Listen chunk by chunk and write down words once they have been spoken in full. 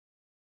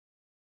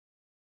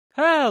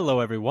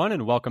Hello, everyone,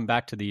 and welcome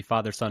back to the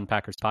Father-Son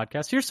Packers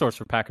podcast, your source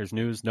for Packers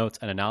news, notes,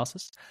 and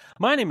analysis.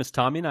 My name is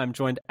Tommy, and I'm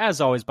joined,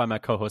 as always, by my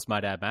co-host, my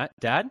dad, Matt.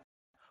 Dad,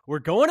 we're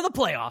going to the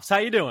playoffs. How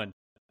you doing?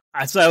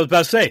 That's what I was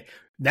about to say.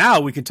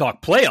 Now we can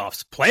talk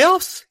playoffs.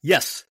 Playoffs?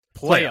 Yes,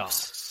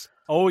 playoffs.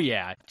 Oh,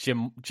 yeah.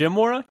 Jim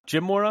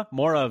Mora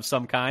of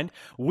some kind.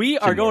 We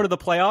are going to the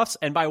playoffs,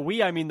 and by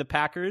we, I mean the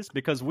Packers,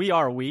 because we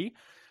are we.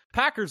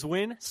 Packers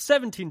win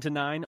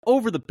 17-9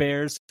 over the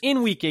Bears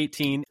in Week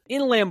 18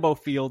 in Lambeau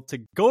Field to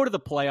go to the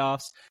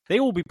playoffs. They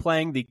will be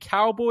playing the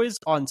Cowboys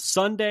on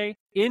Sunday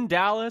in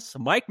Dallas.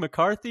 Mike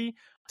McCarthy,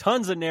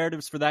 tons of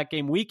narratives for that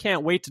game. We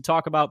can't wait to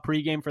talk about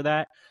pregame for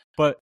that,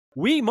 but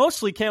we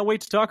mostly can't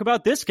wait to talk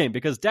about this game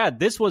because, Dad,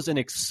 this was an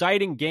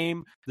exciting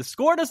game. The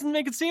score doesn't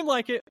make it seem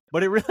like it,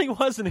 but it really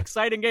was an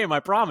exciting game, I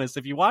promise,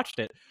 if you watched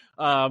it.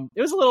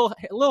 It was a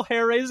little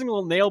hair-raising, a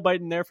little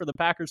nail-biting there for the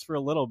Packers for a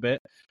little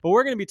bit, but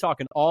we're going to be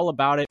talking all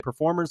about it,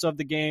 performers of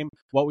the game,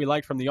 what we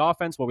liked from the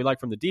offense, what we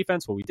liked from the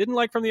defense, what we didn't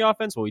like from the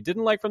offense, what we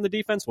didn't like from the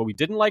defense, what we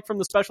didn't like from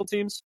the special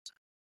teams.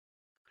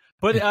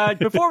 But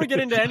before we get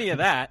into any of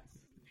that,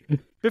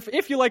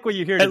 if you like what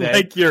you hear today... I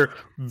like your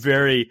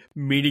very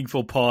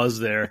meaningful pause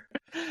there.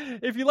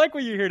 If you like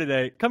what you hear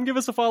today, come give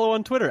us a follow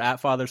on Twitter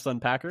at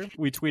FatherSonPacker.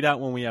 We tweet out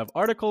when we have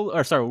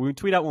we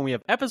tweet out when we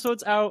have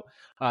episodes out,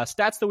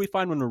 stats that we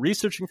find when we're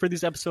researching for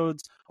these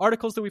episodes,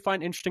 articles that we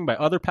find interesting by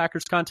other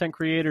Packers content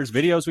creators,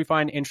 videos we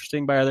find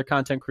interesting by other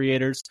content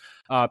creators,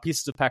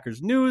 pieces of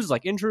Packers news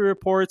like injury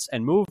reports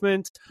and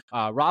movement,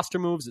 roster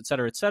moves,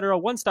 etc., etc.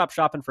 One-stop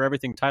shopping for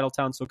everything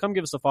Titletown. So come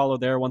give us a follow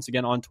there once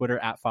again on Twitter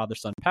at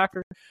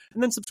FatherSonPacker.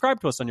 And then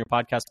subscribe to us on your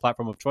podcast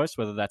platform of choice,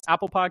 whether that's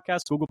Apple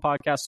Podcasts, Google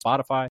Podcasts,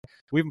 Spotify.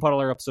 We even put all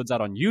our episodes out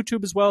on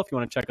YouTube as well. If you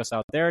want to check us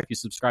out there, if you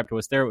subscribe to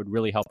us there, it would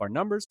really help our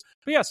numbers.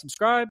 But yeah,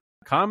 subscribe,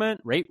 comment,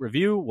 rate,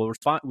 review. We'll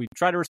respond. We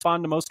try to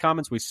respond to most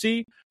comments we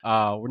see.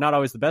 We're not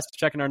always the best at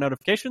checking our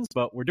notifications,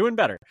 but we're doing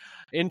better.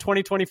 In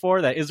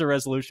 2024, that is a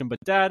resolution. But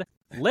Dad,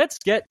 let's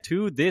get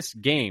to this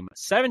game.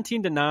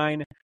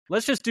 17-9.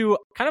 Let's just do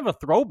kind of a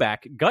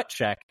throwback gut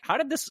check. How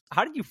did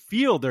you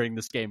feel during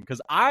this game?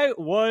 Because I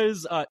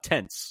was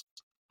tense.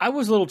 I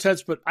was a little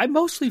tense, but I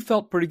mostly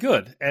felt pretty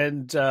good.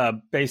 And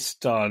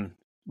based on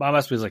my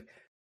message, was like,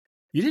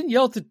 you didn't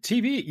yell at the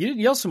TV. You didn't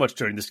yell so much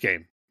during this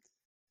game.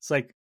 It's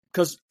like,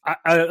 because what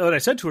I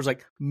said to her was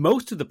like,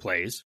 most of the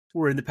plays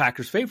were in the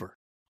Packers' favor.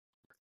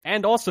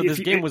 And also, this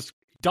game was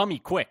dummy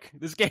quick.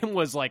 This game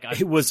was like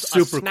it was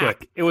super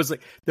quick. It was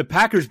like the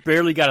Packers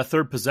barely got a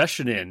third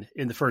possession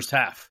in the first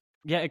half.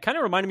 Yeah, it kind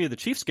of reminded me of the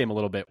Chiefs game a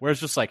little bit, where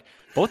it's just like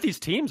both these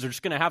teams are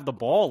just going to have the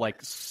ball like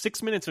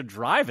 6 minutes of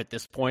drive at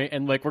this point,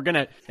 and like and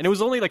it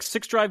was only like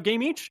 6-drive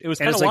game each. It was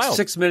kind of wild. Like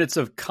 6 minutes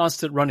of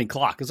constant running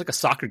clock. It was like a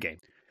soccer game.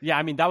 Yeah,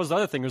 I mean that was the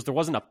other thing was there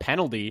wasn't a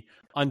penalty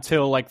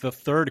until like the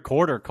third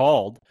quarter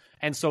called,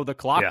 and so the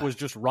clock was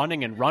just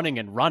running and running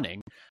and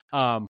running.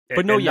 Not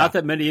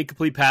that many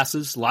incomplete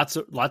passes, lots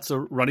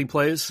of running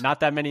plays. Not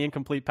that many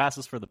incomplete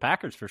passes for the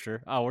Packers for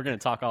sure. Oh, we're going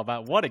to talk all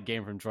about what a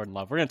game from Jordan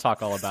Love. We're going to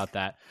talk all about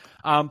that.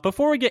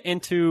 Before we get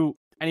into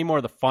any more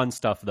of the fun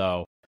stuff,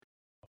 though,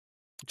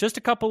 just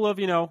a couple of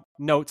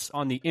notes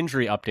on the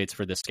injury updates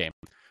for this game.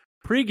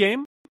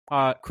 Pre-game,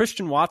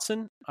 Christian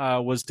Watson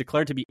was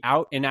declared to be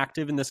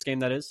inactive in this game.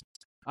 That is,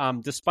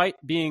 despite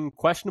being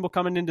questionable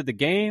coming into the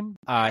game,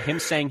 him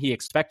saying he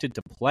expected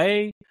to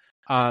play.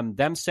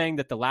 Them saying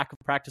that the lack of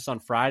practice on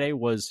Friday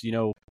was,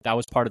 that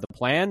was part of the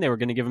plan. They were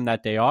going to give him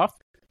that day off.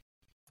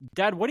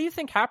 Dad, what do you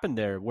think happened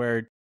there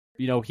where,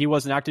 he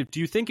wasn't active? Do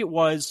you think it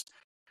was,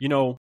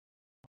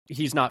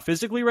 he's not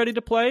physically ready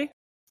to play?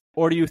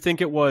 Or do you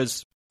think it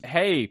was,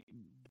 hey,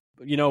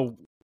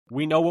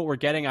 we know what we're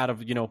getting out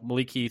of,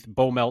 Malik Heath,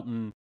 Bo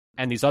Melton,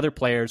 and these other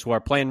players who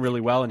are playing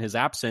really well in his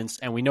absence.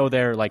 And we know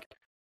they're like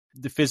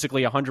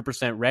physically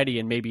 100% ready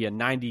and maybe a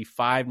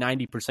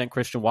 90%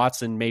 Christian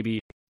Watson, maybe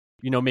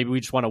we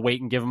just want to wait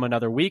and give him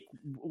another week.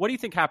 What do you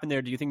think happened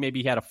there? Do you think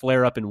maybe he had a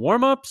flare-up in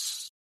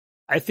warm-ups?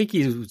 I think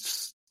he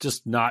was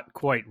just not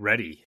quite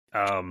ready.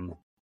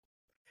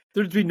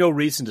 There'd be no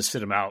reason to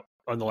sit him out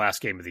on the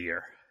last game of the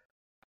year.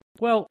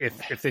 Well,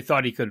 if they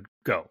thought he could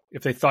go.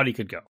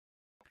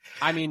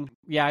 I mean,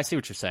 yeah, I see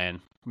what you're saying.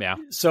 Yeah.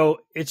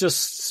 So it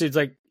just seems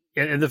like,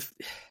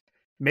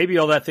 maybe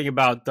all that thing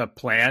about the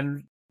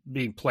plan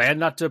being planned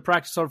not to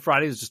practice on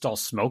Friday is just all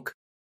smoke.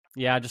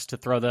 Yeah, just to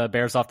throw the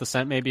Bears off the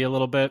scent maybe a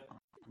little bit.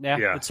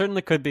 Yeah. It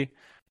certainly could be.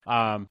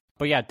 But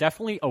yeah,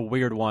 definitely a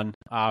weird one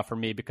for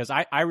me because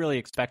I really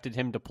expected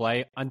him to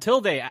play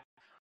until they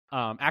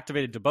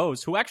activated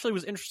DeBose, who actually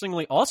was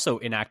interestingly also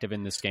inactive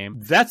in this game.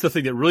 That's the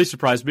thing that really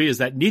surprised me is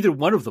that neither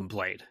one of them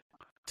played.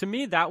 To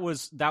me, that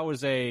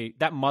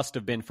must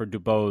have been for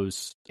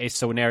DeBose a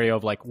scenario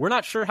of like, we're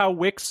not sure how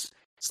Wicks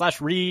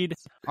 / Reed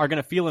are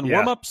going to feel in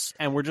warmups,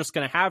 and we're just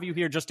going to have you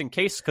here just in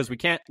case because we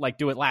can't like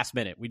do it last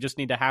minute. We just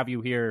need to have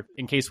you here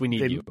in case we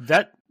need you.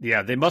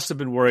 They must have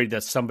been worried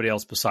that somebody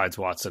else besides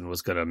Watson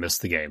was going to miss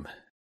the game.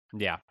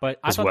 Yeah, but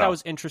I thought that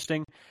was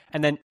interesting.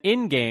 And then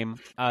in game,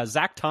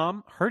 Zach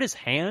Tom hurt his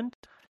hand,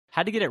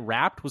 had to get it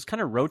wrapped, was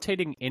kind of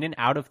rotating in and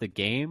out of the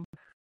game.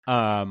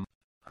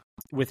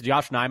 with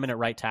Josh Nijman at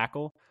right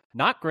tackle.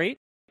 Not great,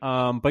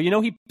 but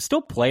he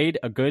still played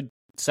a good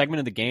segment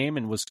of the game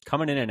and was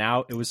coming in and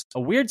out. It was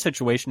a weird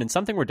situation and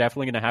something we're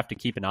definitely going to have to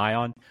keep an eye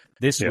on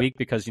this week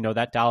because,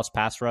 that Dallas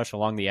pass rush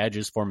along the edge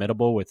is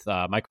formidable with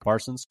Micah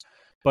Parsons.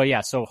 But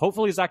yeah, so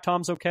hopefully Zach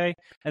Tom's okay.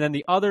 And then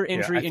the other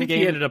injury I think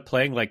he ended up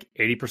playing like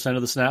 80%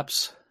 of the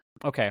snaps.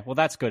 Okay, well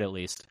that's good at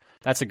least.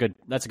 That's a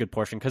good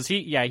portion because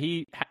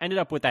he ended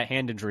up with that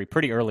hand injury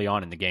pretty early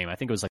on in the game. I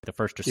think it was like the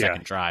first or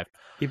second drive.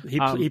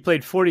 He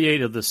played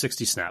 48 of the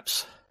 60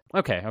 snaps.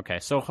 Okay.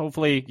 So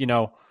hopefully,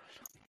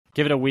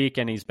 give it a week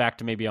and he's back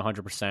to maybe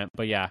 100%.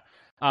 But yeah,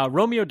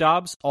 Romeo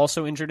Doubs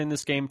also injured in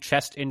this game,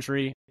 chest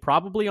injury,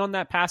 probably on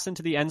that pass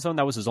into the end zone.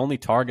 That was his only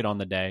target on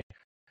the day.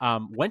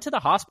 Went to the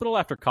hospital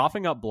after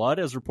coughing up blood,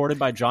 as reported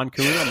by John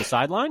Cooney on the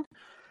sideline.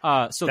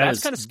 So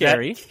that's kind of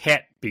scary. That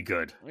can't be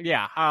good.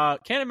 Yeah,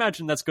 can't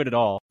imagine that's good at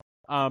all.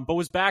 But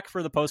was back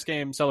for the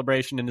post-game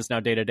celebration and is now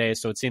day-to-day.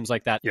 So it seems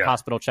like that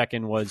hospital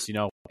check-in was,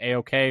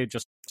 A-okay,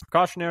 just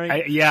precautionary.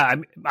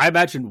 I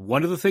imagine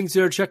one of the things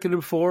they're checking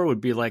him for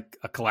would be like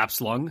a collapsed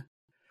lung.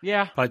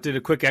 Yeah. Probably did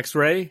a quick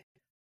x-ray.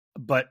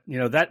 But,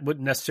 that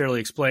wouldn't necessarily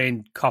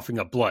explain coughing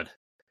up blood.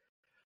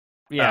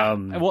 Yeah.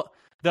 Well,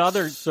 the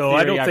other So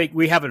theory, I don't think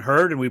we haven't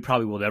heard, and we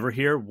probably will never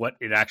hear what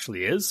it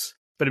actually is.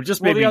 But it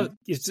just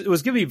it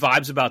was giving me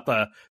vibes about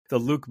the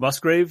Luke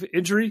Musgrave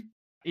injury.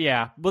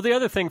 Yeah. Well, the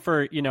other thing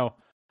for,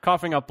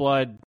 coughing up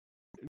blood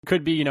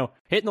could be,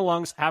 hitting the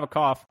lungs, have a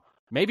cough,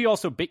 maybe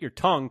also bit your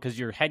tongue because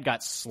your head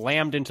got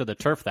slammed into the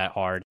turf that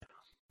hard.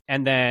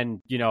 And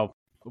then,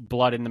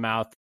 blood in the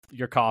mouth,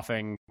 you're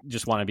coughing,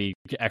 just want to be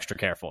extra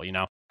careful,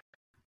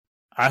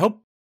 I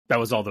hope that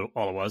was all it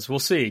was. We'll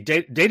see.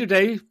 Day to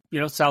day,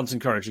 sounds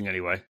encouraging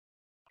anyway.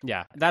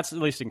 Yeah, that's at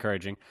least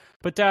encouraging.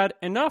 But, Dad,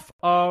 enough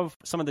of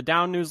some of the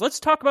down news. Let's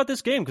talk about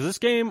this game because this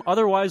game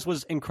otherwise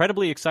was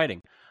incredibly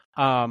exciting.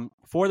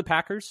 For the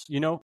Packers,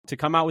 to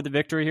come out with a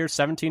victory here,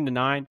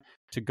 17-9,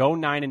 to go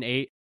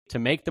 9-8, to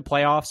make the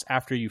playoffs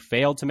after you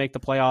failed to make the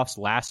playoffs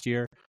last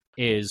year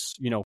is,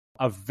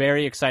 a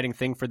very exciting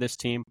thing for this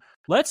team.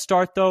 Let's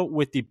start, though,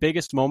 with the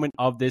biggest moment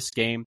of this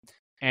game.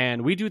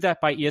 And we do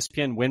that by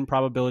ESPN win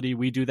probability.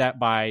 We do that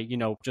by,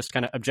 just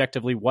kind of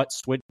objectively what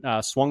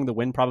swung the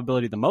win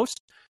probability the most.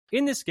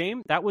 In this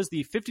game, that was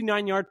the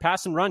 59-yard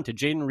pass and run to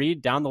Jaden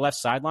Reed down the left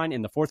sideline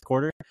in the fourth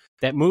quarter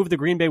that moved the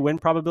Green Bay win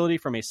probability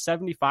from a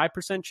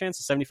 75% chance,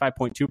 a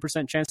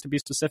 75.2% chance to be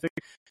specific,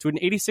 to an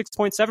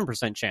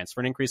 86.7% chance for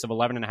an increase of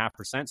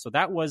 11.5%. So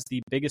that was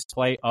the biggest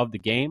play of the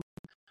game.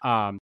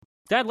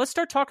 Dad, let's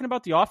start talking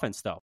about the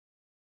offense, though.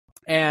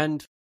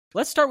 And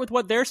let's start with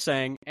what they're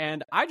saying.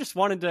 And I just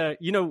wanted to,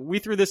 we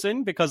threw this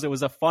in because it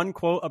was a fun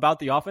quote about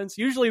the offense.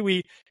 Usually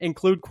we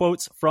include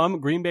quotes from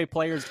Green Bay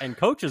players and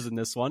coaches in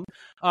this one.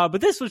 But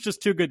this was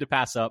just too good to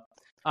pass up.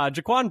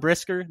 Jaquan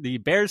Brisker, the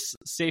Bears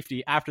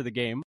safety after the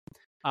game,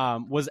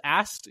 was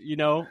asked,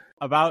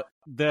 about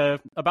the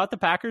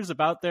Packers,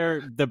 about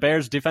the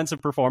Bears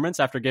defensive performance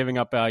after giving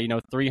up,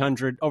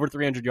 over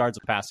 300 yards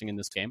of passing in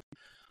this game.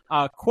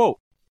 Quote,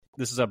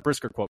 this is a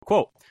Brisker quote.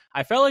 Quote,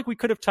 I felt like we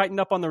could have tightened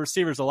up on the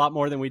receivers a lot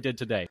more than we did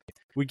today.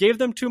 We gave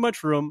them too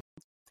much room,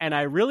 and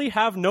I really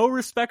have no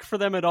respect for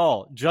them at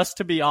all, just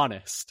to be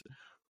honest.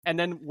 And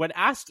then when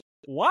asked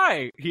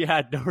why he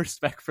had no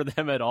respect for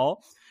them at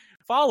all,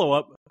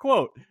 follow-up,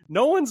 quote,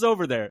 no one's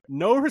over there.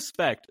 No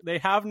respect. They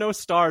have no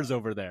stars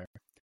over there.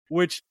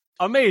 Which,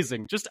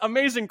 amazing. Just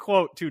amazing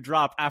quote to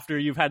drop after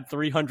you've had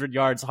 300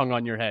 yards hung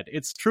on your head.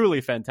 It's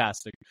truly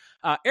fantastic.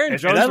 Aaron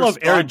Jones. And I love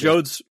Aaron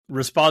Jones'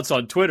 response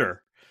on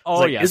Twitter.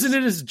 Oh, yes. Isn't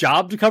it his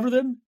job to cover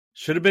them?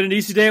 Should have been an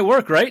easy day at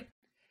work, right?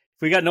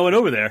 If we got no one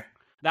over there.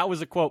 That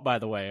was a quote, by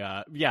the way.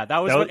 That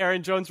was what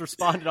Aaron Jones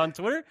responded on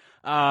Twitter.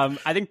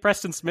 I think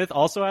Preston Smith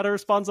also had a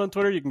response on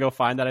Twitter. You can go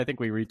find that. I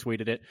think we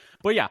retweeted it.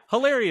 But yeah,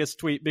 hilarious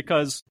tweet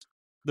because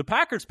the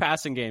Packers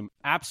passing game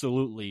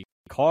absolutely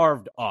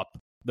carved up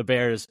the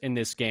Bears in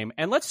this game.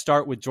 And let's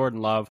start with Jordan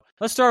Love.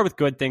 Let's start with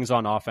good things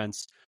on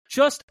offense.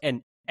 Just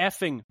an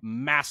effing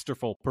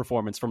masterful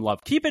performance from Love.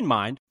 Keep in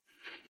mind,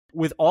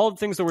 with all the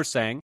things that we're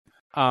saying,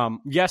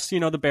 yes,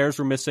 the Bears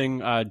were missing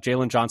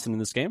Jalen Johnson in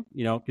this game.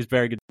 He's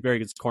very good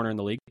corner in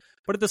the league.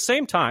 But at the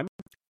same time,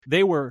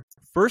 they were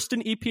first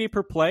in EPA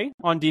per play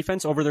on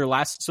defense over their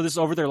last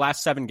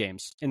 7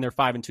 games in their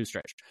 5-2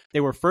 stretch. They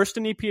were first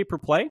in EPA per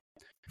play,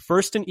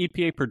 first in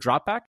EPA per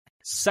dropback,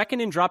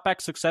 second in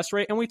dropback success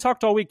rate. And we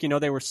talked all week,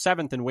 they were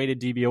 7th in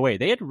weighted DVOA.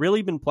 They had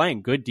really been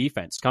playing good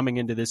defense coming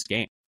into this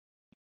game.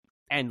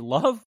 And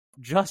Love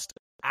just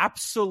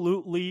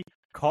absolutely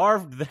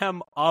carved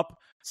them up.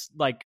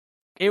 Like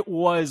it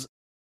was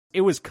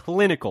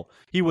clinical.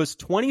 He was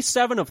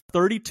 27 of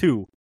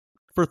 32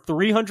 for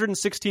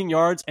 316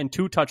 yards and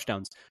 2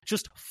 touchdowns.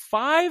 Just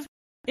 5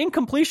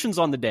 incompletions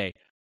on the day.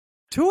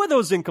 2 of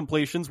those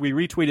incompletions, we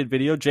retweeted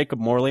video. Jacob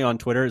Morley on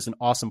Twitter is an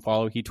awesome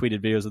follow. He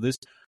tweeted videos of this.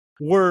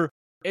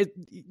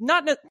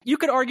 You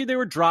could argue they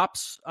were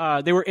drops.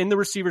 They were in the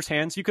receiver's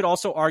hands. You could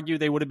also argue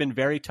they would have been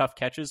very tough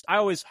catches. I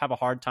always have a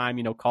hard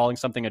time, calling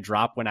something a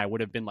drop when I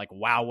would have been like,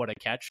 wow, what a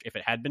catch if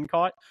it had been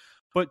caught.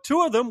 But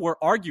 2 of them were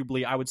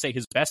arguably, I would say,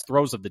 his best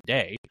throws of the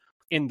day.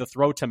 in the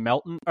throw to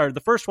Melton, or the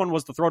first one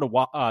was the throw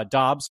to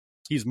Dobbs.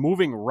 He's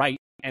moving right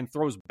and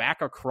throws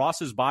back across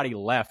his body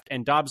left,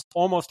 and Dobbs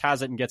almost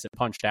has it and gets it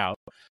punched out.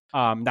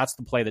 That's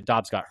the play that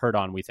Dobbs got hurt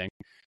on, we think.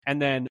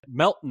 And then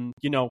Melton,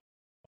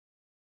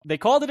 they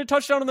called it a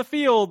touchdown on the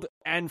field,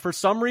 and for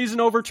some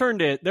reason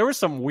overturned it. There were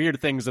some weird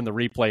things in the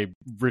replay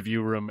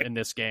review room in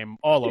this game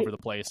all over the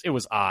place. It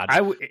was odd.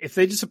 If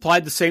they just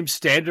applied the same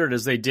standard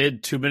as they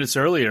did 2 minutes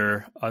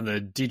earlier on the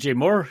DJ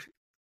Moore.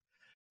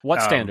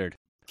 What standard?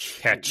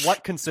 Catch.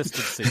 What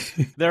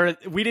consistency?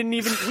 We didn't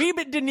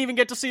even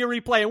get to see a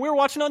replay, and we were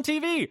watching on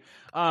TV.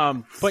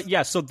 But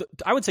yeah, so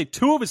I would say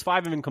 2 of his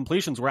 5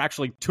 incompletions were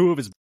actually 2 of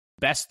his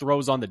best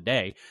throws on the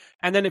day.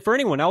 And then for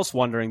anyone else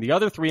wondering, the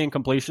other 3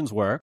 incompletions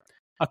were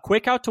a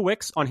quick out to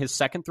Wicks on his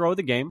second throw of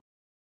the game.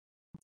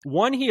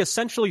 One, he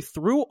essentially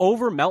threw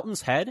over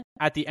Melton's head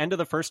at the end of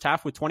the first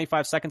half with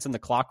 25 seconds in the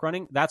clock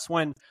running. That's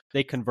when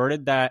they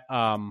converted that.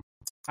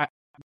 I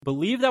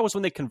believe that was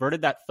when they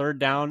converted that third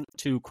down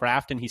to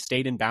Kraft, and he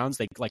stayed in bounds.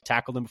 They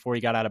tackled him before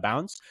he got out of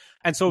bounds,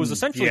 and so it was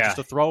essentially just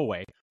a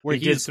throwaway. Where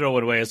he did throw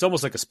it away. It's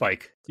almost like a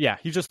spike. Yeah,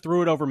 he just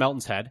threw it over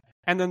Melton's head,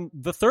 and then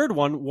the third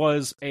one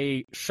was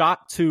a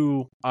shot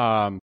to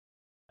the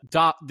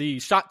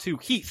shot to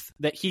Heath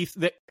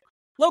that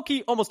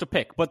low-key almost a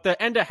pick, but the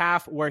end of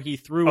half where he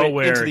threw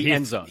it into the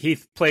end zone.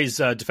 Heath plays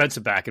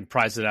defensive back and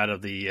pries it out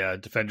of the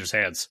defender's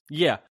hands.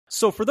 Yeah.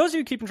 So for those of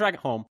you keeping track at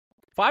home,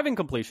 5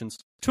 incompletions.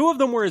 2 of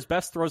them were his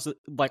best throws,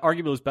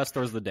 arguably his best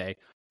throws of the day.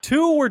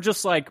 2 were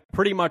just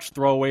pretty much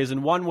throwaways,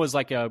 and 1 was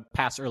a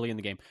pass early in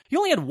the game. He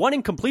only had 1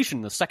 incompletion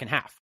in the second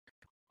half,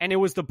 and it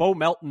was the Bo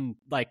Melton,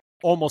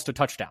 almost a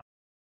touchdown.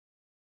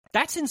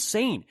 That's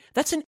insane.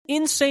 That's an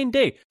insane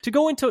day. To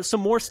go into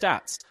some more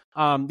stats,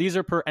 these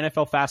are per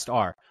NFL Fast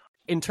R.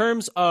 In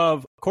terms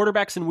of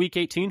quarterbacks in Week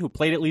 18 who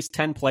played at least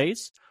 10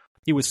 plays,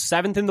 he was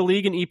 7th in the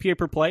league in EPA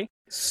per play,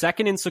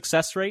 2nd in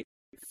success rate,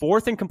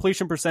 4th in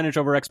completion percentage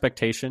over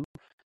expectation,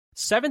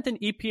 7th in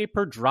EPA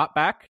per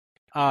dropback,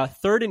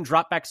 3rd in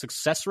dropback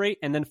success rate,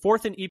 and then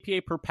 4th in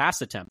EPA per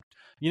pass attempt.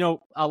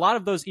 A lot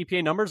of those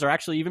EPA numbers are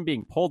actually even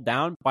being pulled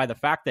down by the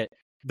fact that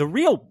the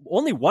real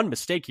only one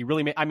mistake he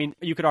really made. I mean,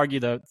 you could argue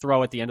the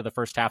throw at the end of the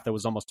first half that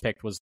was almost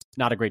picked was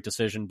not a great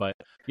decision, but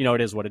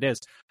it is what it is.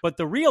 But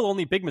the real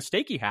only big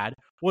mistake he had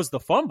was the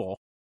fumble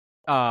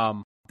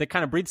that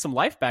kind of breathed some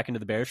life back into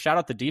the Bears. Shout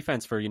out the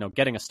defense for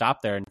getting a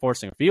stop there and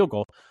forcing a field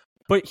goal.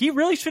 But he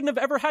really shouldn't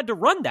have ever had to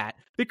run that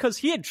because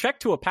he had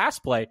checked to a pass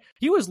play.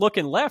 He was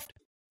looking left,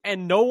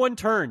 and no one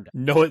turned.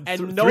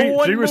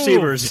 Three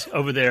receivers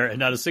over there, and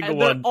not a single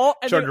one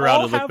turned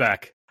around and looked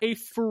back. A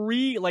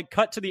free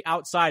cut to the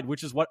outside,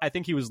 which is what I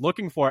think he was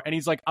looking for, and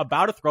he's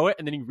about to throw it,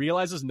 and then he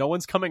realizes no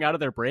one's coming out of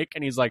their break,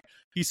 and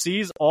he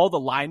sees all the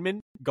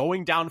linemen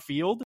going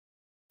downfield.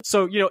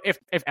 So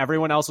if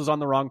everyone else was on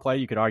the wrong play,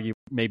 you could argue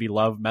maybe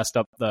Love messed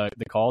up the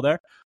call there.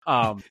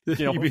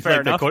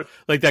 Fair enough.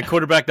 That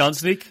quarterback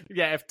non-sneak.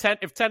 Yeah, if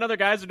 10 other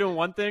guys are doing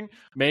one thing,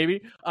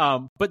 maybe.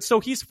 But so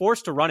he's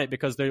forced to run it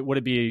because there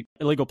would be an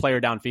illegal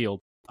player downfield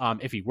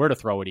if he were to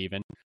throw it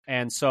even,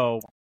 and so.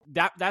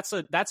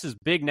 That's his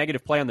big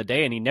negative play on the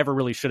day, and he never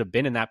really should have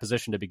been in that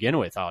position to begin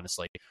with,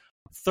 honestly.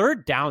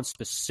 Third down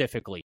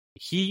specifically,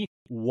 he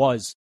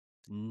was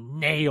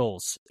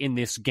nails in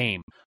this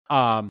game.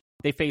 The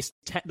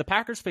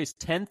Packers faced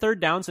 10 third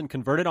downs and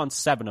converted on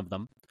 7 of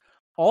them.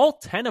 All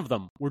 10 of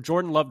them were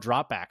Jordan Love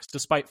dropbacks,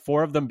 despite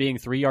 4 of them being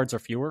 3 yards or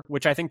fewer,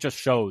 which I think just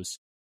shows,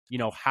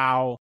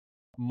 how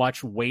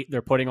much weight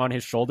they're putting on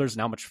his shoulders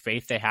and how much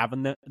faith they have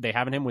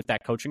in him with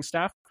that coaching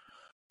staff.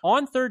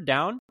 On third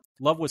down,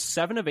 Love was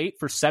 7 of 8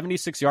 for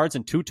 76 yards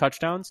and 2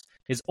 touchdowns.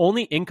 His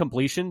only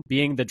incompletion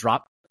being the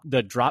drop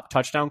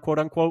touchdown, quote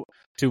unquote,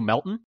 to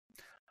Melton.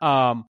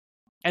 And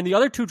the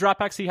other 2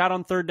 dropbacks he had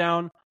on third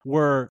down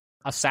were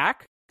a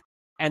sack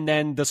and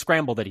then the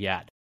scramble that he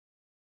had.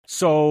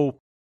 So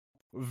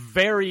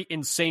very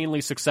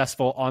insanely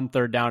successful on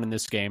third down in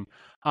this game.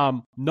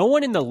 No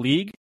one in the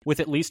league with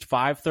at least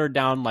 5 third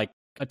down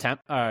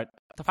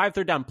the 5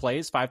 third down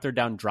plays, 5 third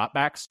down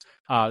dropbacks,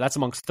 that's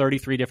amongst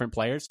 33 different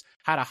players,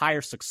 had a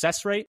higher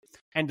success rate.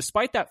 And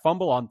despite that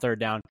fumble on third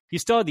down, he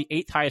still had the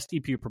 8th highest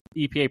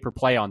EPA per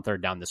play on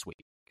third down this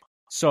week.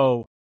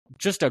 So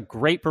just a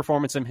great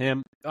performance from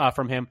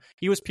him.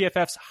 He was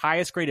PFF's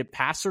highest graded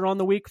passer on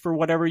the week for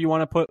whatever you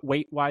want to put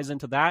weight-wise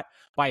into that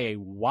by a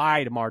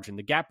wide margin.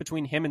 The gap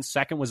between him and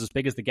second was as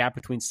big as the gap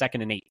between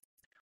second and 8th.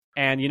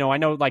 And, I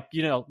know,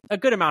 a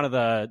good amount of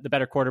the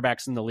better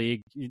quarterbacks in the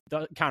league,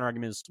 the counter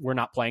argument is we're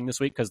not playing this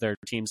week because their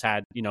teams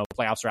had,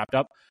 playoffs wrapped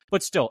up.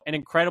 But still, an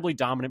incredibly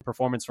dominant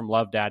performance from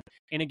Love Dad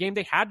in a game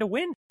they had to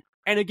win.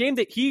 And a game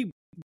that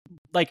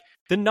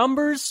the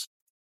numbers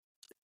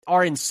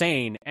are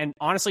insane. And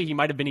honestly, he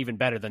might have been even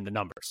better than the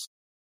numbers.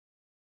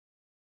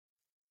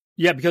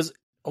 Yeah, because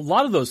a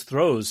lot of those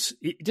throws,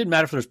 it didn't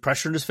matter if there was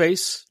pressure in his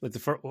face, like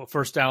the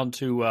first down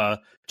to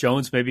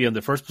Jones, maybe on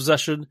the first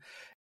possession.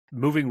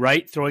 Moving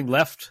right, throwing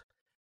left,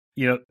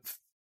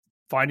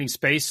 finding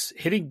space,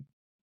 hitting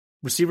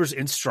receivers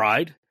in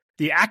stride.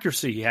 The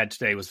accuracy he had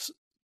today was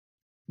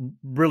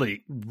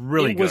really,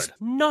 really good. It was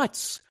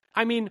nuts.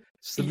 I mean,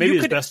 so maybe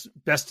his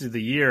best of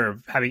the year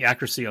of having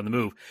accuracy on the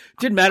move.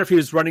 Didn't matter if he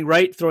was running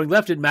right, throwing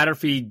left. Didn't matter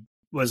if he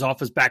was off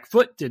his back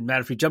foot. Didn't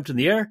matter if he jumped in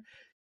the air.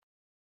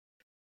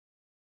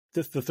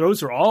 The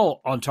throws are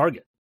all on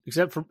target,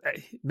 except for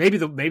maybe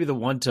the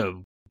one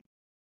to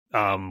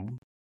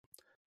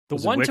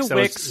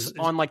Wicks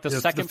on like the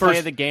second play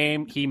of the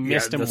game. He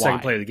missed him wide. Second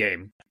play of the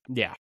game.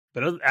 Yeah,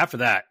 but after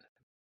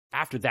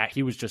that,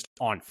 he was just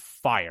on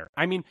fire.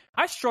 I mean,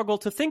 I struggle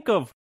to think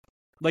of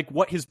like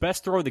what his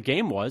best throw of the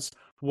game was.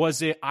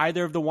 Was it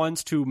either of the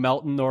ones to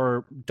Melton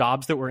or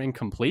Dobbs that were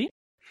incomplete?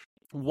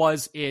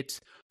 Was it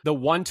the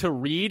one to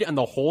Reed and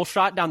the hole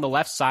shot down the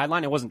left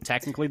sideline? It wasn't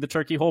technically the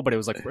turkey hole, but it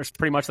was like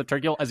pretty much the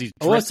turkey hole as he's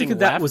drifting I was thinking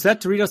left. That was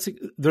that to Reed.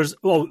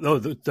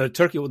 The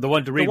turkey, the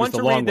one to Reed was the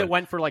long one. That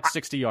went for like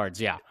 60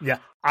 yards. Yeah, yeah.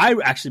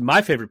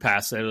 My favorite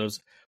pass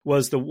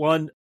was the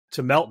one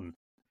to Melton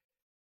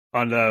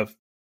on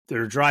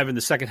their drive in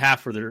the second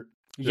half for their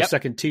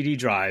second TD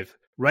drive,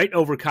 right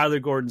over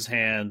Kyler Gordon's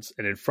hands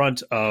and in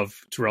front of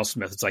Terrell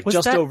Smith. It's like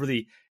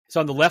it's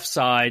on the left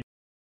side.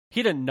 He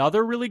had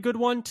another really good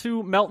one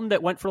to Melton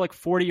that went for like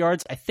 40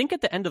 yards. I think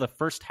at the end of the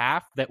first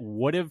half that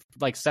would have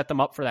like set them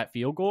up for that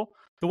field goal.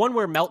 The one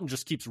where Melton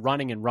just keeps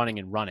running and running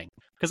and running.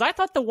 Because I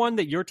thought the one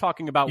that you're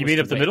talking about was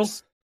up the middle?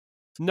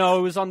 No,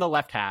 it was on the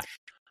left hash.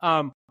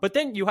 But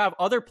then you have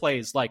other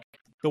plays like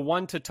the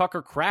one to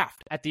Tucker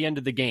Kraft at the end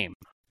of the game.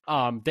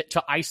 That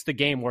to ice the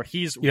game where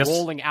he's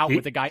rolling out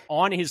with a guy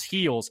on his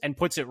heels and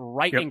puts it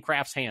right in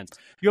Kraft's hands.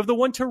 You have the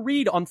one to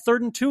Reed on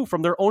 3rd and 2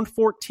 from their own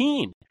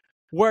 14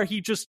 where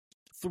he just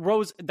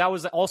throws. That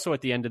was also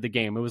at the end of the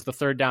game. It was the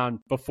third down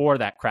before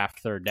that Kraft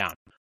third down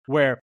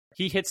where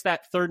he hits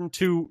that 3rd and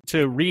 2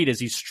 to Reed as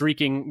he's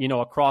streaking,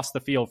 across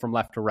the field from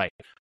left to right.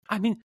 I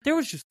mean, there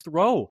was just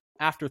throw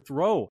after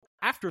throw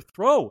after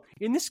throw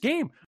in this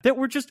game that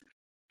were just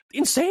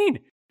insane.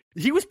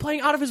 He was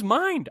playing out of his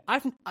mind.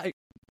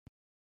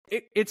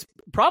 It's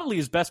probably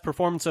his best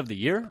performance of the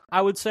year, I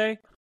would say,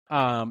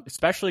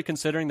 especially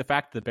considering the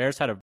fact that the Bears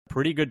had a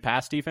pretty good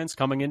pass defense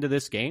coming into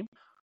this game.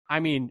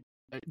 I mean,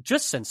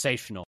 just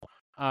sensational.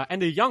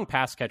 And the young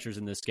pass catchers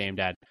in this game,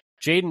 Dad.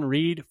 Jaden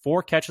Reed,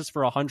 4 catches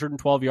for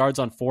 112 yards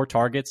on 4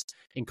 targets,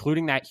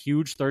 including that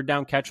huge third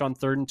down catch on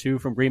 3rd and 2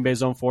 from Green Bay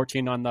Zone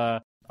 14 on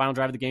the final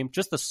drive of the game.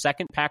 Just the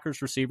second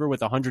Packers receiver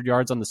with 100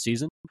 yards on the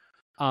season.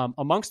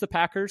 Amongst the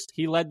Packers,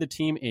 he led the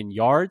team in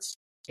yards,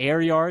 air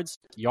yards,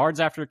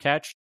 yards after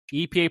catch,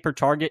 EPA per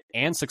target,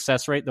 and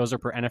success rate. Those are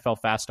per NFL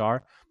FastR.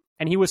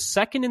 And he was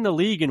second in the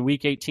league in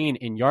Week 18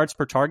 in yards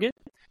per target.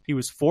 He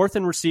was 4th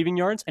in receiving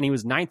yards, and he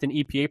was 9th in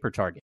EPA per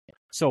target.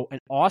 So an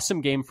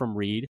awesome game from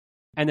Reed.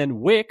 And then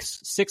Wicks,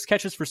 6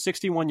 catches for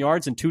 61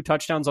 yards and 2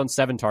 touchdowns on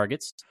 7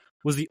 targets,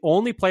 was the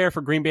only player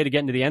for Green Bay to get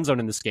into the end zone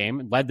in this game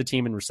and led the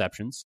team in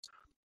receptions.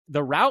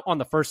 The route on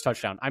the first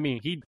touchdown, I mean,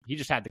 he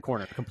just had the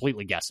corner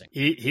completely guessing.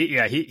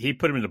 He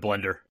put him in the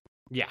blender.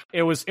 Yeah,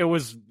 it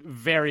was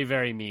very,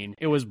 very mean.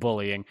 It was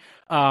bullying.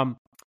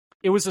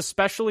 It was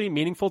especially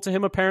meaningful to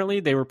him, apparently.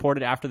 They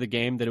reported after the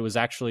game that it was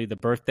actually the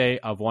birthday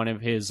of one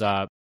of his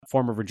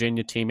former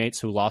Virginia teammates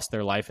who lost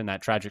their life in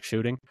that tragic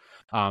shooting.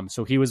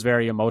 So he was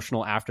very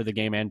emotional after the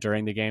game and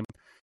during the game.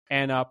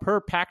 And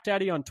per Pack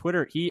Daddy on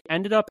Twitter, he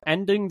ended up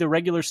ending the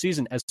regular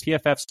season as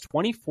PFF's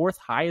 24th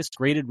highest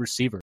graded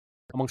receiver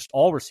amongst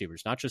all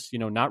receivers, not just,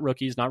 not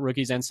rookies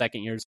and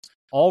second years.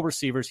 All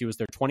receivers, he was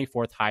their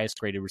 24th highest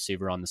graded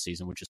receiver on the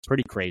season, which is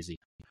pretty crazy.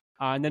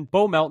 And then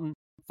Bo Melton,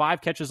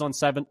 5 catches on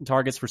 7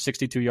 targets for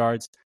 62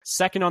 yards,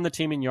 second on the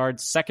team in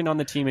yards, second on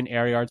the team in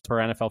air yards per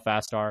NFL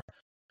FastR.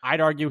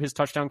 I'd argue his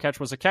touchdown catch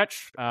was a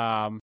catch.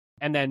 And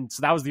then,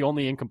 so that was the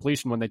only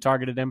incompletion when they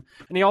targeted him.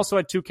 And he also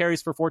had 2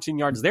 carries for 14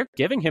 yards. They're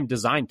giving him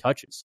design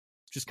touches,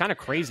 which is kind of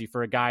crazy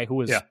for a guy who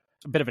was a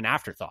bit of an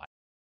afterthought.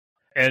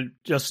 And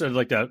just I'd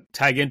like to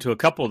tag into a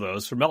couple of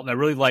those for Melton. I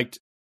really liked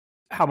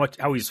how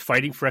he's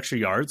fighting for extra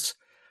yards.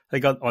 I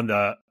think on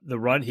the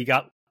run, looked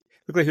like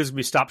he was going to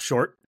be stopped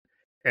short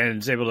and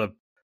was able to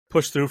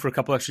push through for a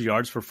couple extra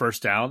yards for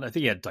first down. I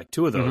think he had like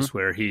 2 of those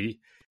where he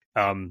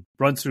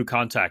runs through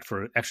contact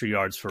for extra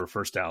yards for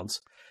first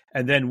downs.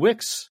 And then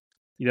Wicks,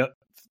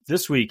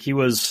 this week he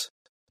was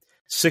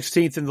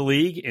 16th in the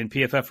league in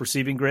PFF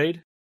receiving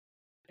grade.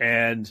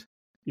 And,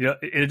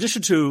 in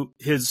addition to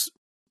his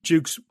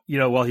jukes,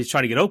 while he's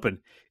trying to get open,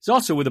 he's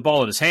also with the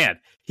ball in his hand.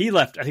 He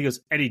left, I think it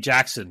was Eddie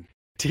Jackson.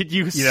 Did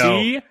you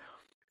see?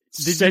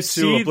 Did you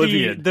see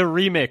the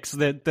remix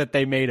that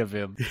they made of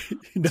him?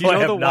 No, do you know I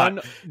have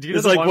not.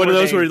 It's like one of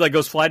those where he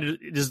goes flying.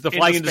 Does the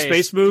flying into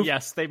space move?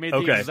 Yes, they made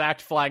the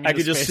exact flying. I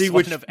could just see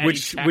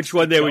which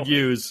one they would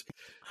use.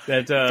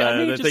 That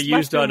they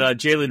used on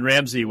Jalen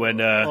Ramsey when.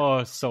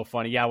 So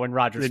funny! Yeah, when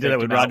Rodgers. They did that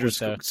when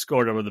Rodgers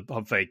scored over the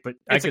pump fake, but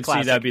I could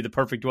see that'd be the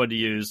perfect one to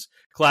use.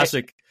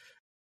 Classic.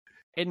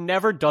 It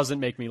never doesn't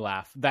make me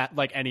laugh. That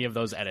like any of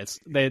those edits,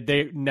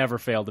 they never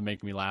fail to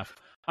make me laugh.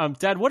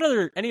 Dad,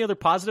 any other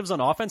positives on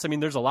offense? I mean,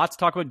 there's a lot to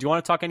talk about. Do you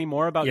want to talk any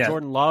more about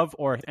Jordan Love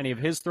or any of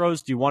his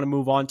throws? Do you want to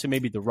move on to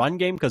maybe the run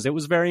game because it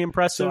was very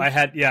impressive? So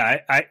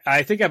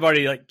I think I've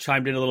already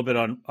chimed in a little bit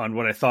on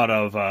what I thought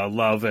of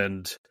Love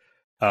and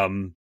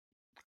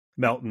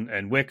Melton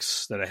and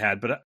Wicks that I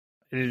had, but I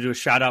need to do a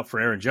shout out for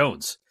Aaron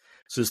Jones.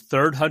 It's his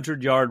third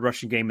 100-yard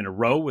rushing game in a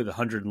row with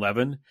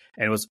 111,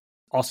 and it was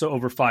also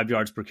over 5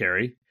 yards per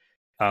carry.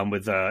 And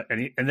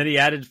then he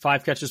added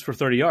 5 catches for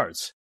 30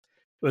 yards.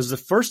 It was the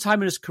first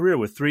time in his career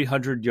with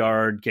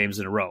 300-yard games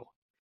in a row.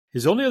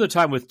 His only other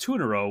time with 2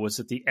 in a row was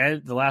at the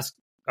last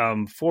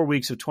 4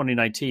 weeks of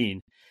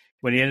 2019,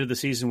 when he ended the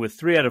season with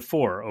 3 out of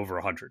 4 over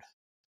 100.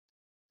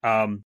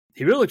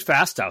 He really looked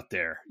fast out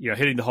there,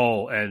 hitting the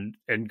hole and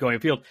going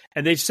upfield.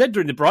 And they said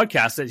during the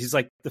broadcast that he's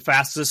like the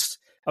fastest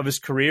of his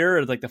career,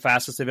 or like the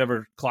fastest they've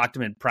ever clocked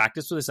him in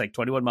practice with. It's like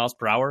 21 miles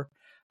per hour,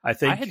 I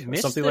think. I had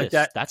missed something this. Like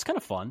that. That's kind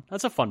of fun.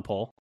 That's a fun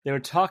poll. They were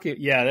talking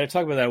about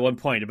that at one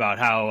point about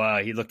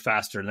how he looked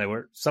faster, and they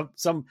were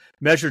some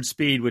measured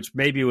speed, which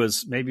maybe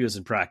was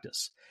in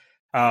practice.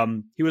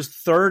 He was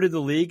third in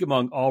the league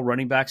among all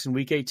running backs in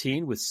Week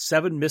 18 with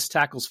 7 missed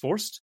tackles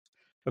forced,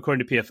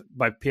 according to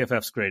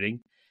PFF's grading,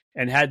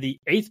 and had the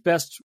 8th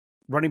best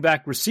running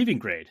back receiving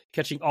grade,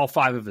 catching all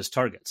 5 of his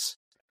targets.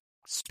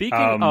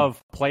 Speaking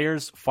of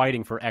players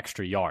fighting for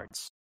extra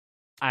yards,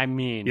 I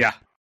mean,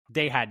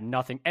 they had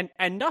nothing,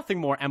 and nothing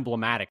more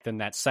emblematic than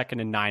that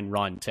 2nd and 9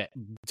 run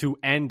to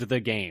end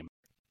the game,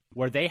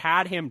 where they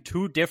had him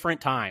 2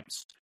 different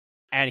times,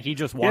 and he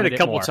just wanted it more. He had a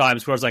couple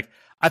times where I was like,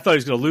 I thought he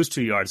was going to lose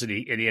 2 yards, and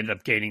he ended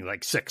up gaining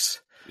like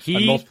 6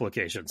 on multiple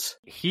occasions.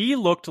 He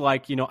looked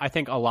like, I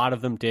think a lot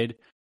of them did,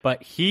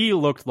 but he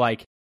looked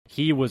like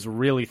he was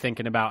really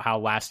thinking about how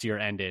last year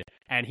ended,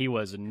 and he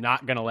was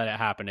not going to let it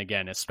happen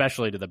again,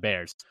 especially to the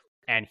Bears.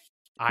 And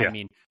I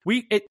mean,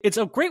 it's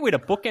a great way to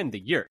bookend the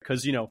year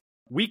because,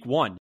 Week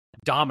 1,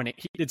 dominant.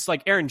 It's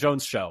like Aaron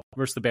Jones' show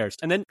versus the Bears.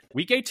 And then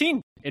Week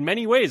 18, in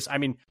many ways, I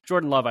mean,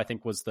 Jordan Love, I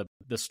think, was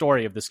the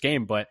story of this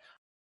game, but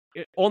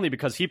only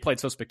because he played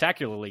so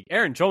spectacularly.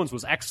 Aaron Jones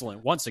was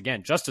excellent once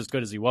again, just as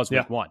good as he was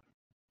Week 1.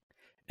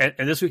 And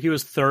this week he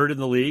was 3rd in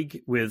the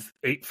league with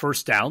 8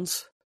 first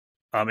downs.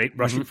 8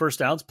 rushing first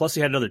downs, plus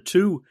he had another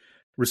 2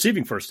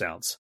 receiving first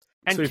downs.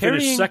 And so he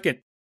finished 2nd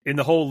in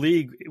the whole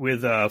league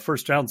with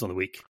first downs on the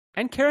week.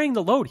 And carrying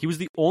the load. He was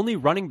the only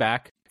running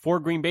back for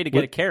Green Bay to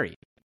get a carry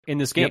in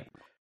this game. Yep.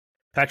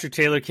 Patrick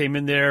Taylor came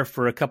in there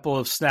for a couple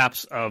of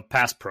snaps of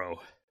pass pro,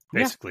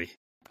 basically. Yeah.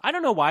 I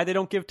don't know why they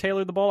don't give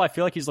Taylor the ball. I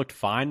feel like he's looked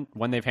fine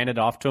when they've handed it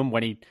off to him,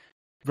 when he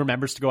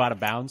remembers to go out of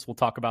bounds. We'll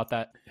talk about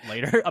that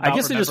later. I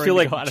guess I just feel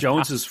like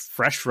Jones is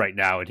fresh right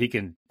now, and he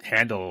can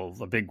handle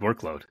a big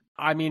workload.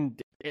 I mean,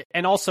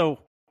 and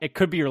also it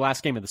could be your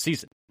last game of the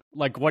season.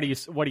 Like, what are you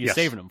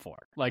saving him for?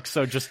 Like,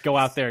 so just go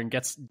out there and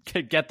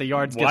get the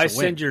yards. Why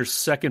send your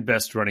second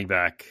best running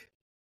back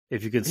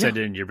if you can send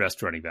in your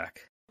best running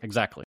back?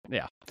 Exactly.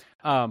 Yeah.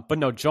 But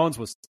no, Jones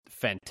was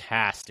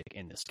fantastic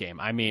in this game.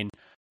 I mean,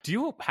 do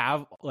you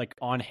have like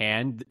on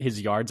hand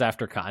his yards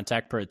after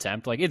contact per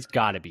attempt? Like, it's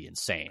got to be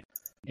insane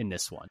in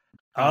this one.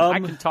 I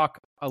can talk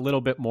a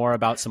little bit more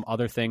about some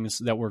other things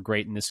that were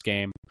great in this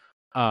game.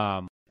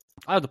 The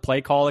play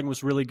calling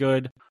was really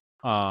good.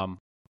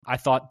 I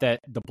thought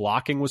that the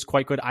blocking was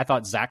quite good. I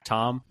thought Zach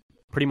Tom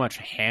pretty much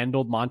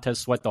handled Montez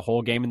Sweat the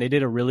whole game, and they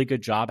did a really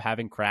good job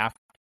having Kraft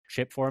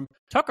chip for him.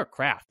 Tucker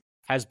Kraft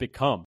has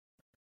become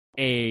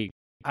I'm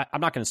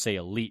not going to say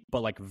elite,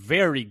 but like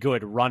very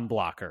good run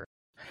blocker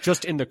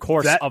just in the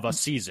course of a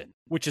season,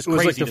 which is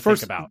crazy to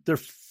think about. Their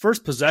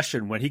first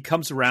possession, when he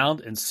comes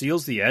around and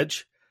seals the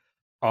edge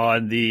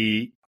on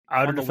the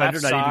outer defender,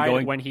 left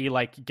side, when he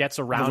like gets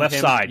around the left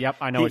him. side. Yep,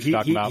 I know what you're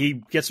talking about.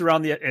 He gets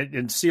around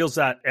and seals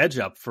that edge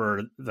up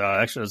for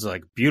actually it was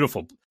like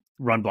beautiful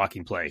run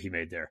blocking play he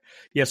made there.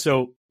 Yeah,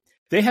 so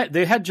they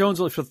had Jones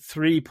only for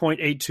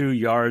 3.82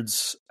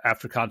 yards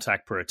after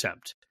contact per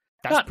attempt.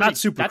 That's not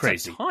super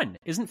crazy. A ton,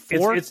 isn't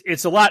 4?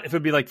 It's a lot if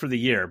it'd be like for the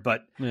year,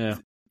 but yeah,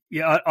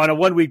 on a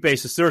 1 week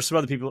basis, there are some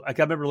other people. Like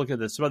I remember looking at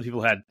this. Some other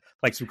people had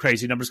like some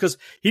crazy numbers because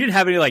he didn't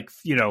have any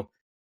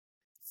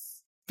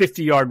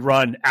 50-yard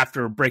run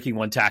after breaking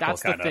one tackle.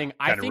 That's the thing.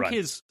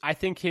 I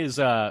think his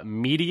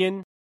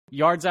median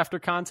yards after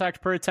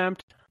contact per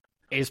attempt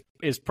is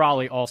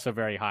probably also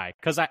very high,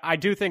 because I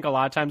do think a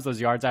lot of times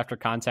those yards after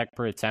contact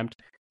per attempt,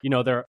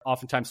 they're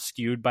oftentimes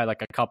skewed by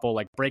like a couple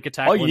like break a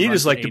tackle. All you need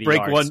is like to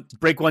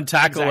break one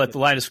tackle at the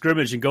line of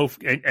scrimmage and go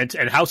and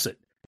house it.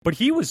 But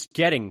he was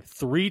getting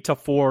 3 to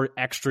 4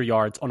 extra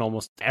yards on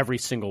almost every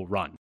single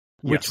run,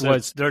 which there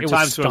are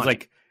times where I was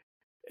like,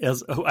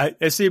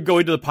 I see him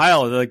going to the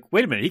pile, and they're like,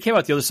 wait a minute, he came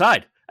out the other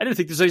side. I didn't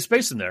think there's any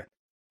space in there.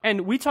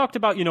 And we talked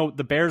about,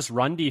 the Bears'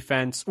 run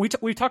defense.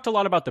 We talked a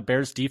lot about the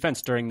Bears'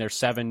 defense during their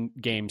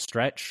 7-game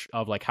stretch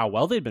of like how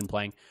well they'd been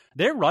playing.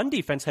 Their run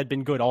defense had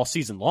been good all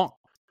season long,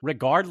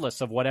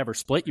 regardless of whatever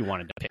split you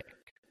wanted to pick.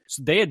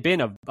 So they had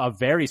been a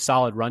very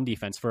solid run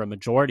defense for a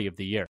majority of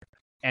the year.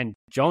 And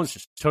Jones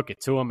just took it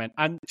to him.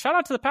 And shout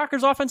out to the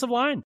Packers' offensive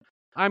line.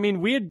 I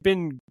mean, we had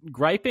been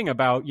griping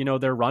about,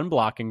 their run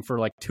blocking for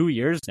like 2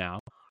 years now.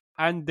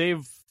 And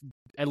they've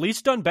at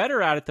least done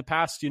better at it the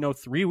past,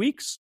 3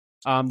 weeks.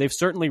 They've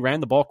certainly ran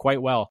the ball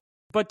quite well.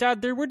 But,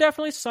 Dad, there were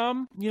definitely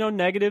some,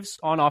 negatives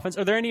on offense.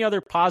 Are there any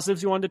other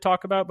positives you wanted to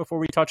talk about before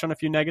we touch on a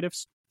few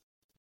negatives?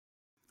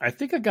 I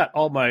think I got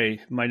all my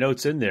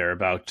notes in there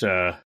about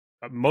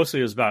mostly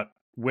it was about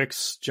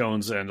Wicks,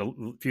 Jones, and a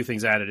few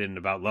things added in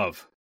about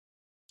Love.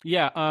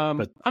 Yeah,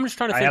 but I'm just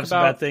trying to think about... I have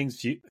some bad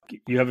things.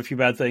 You have a few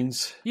bad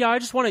things? Yeah, I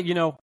just want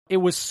to, it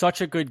was such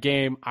a good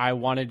game. I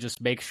want to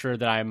just make sure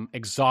that I'm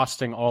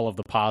exhausting all of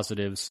the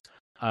positives.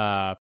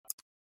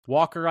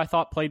 Walker, I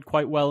thought, played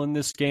quite well in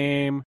this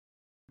game,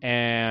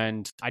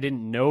 and I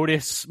didn't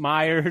notice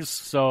Myers,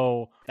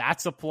 so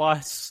that's a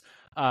plus.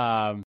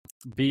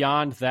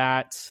 Beyond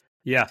that,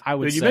 yeah, I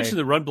would say... You mentioned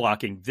the run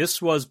blocking.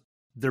 This was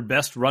their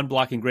best run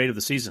blocking grade of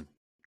the season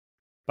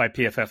by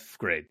PFF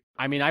grade.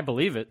 I mean, I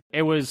believe it.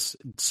 It was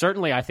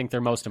certainly, I think, their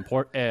most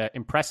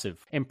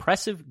impressive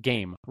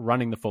game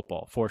running the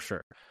football, for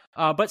sure.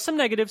 But some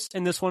negatives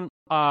in this one.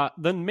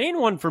 The main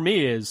one for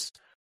me is,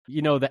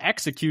 the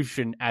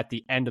execution at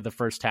the end of the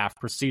first half,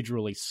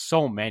 procedurally,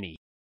 so many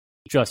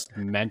just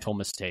mental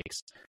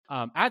mistakes.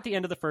 At the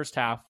end of the first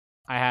half,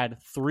 I have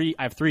three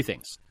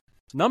things.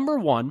 Number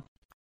one,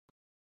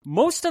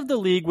 most of the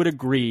league would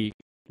agree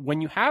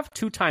when you have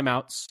 2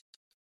 timeouts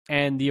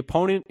and the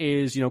opponent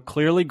is,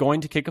 clearly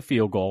going to kick a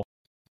field goal,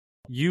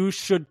 you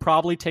should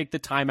probably take the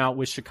timeout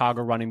with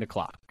Chicago running the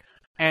clock.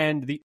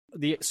 And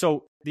the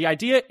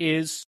idea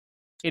is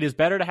it is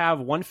better to have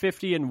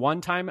 150 and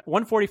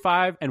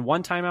 145 and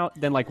 1 timeout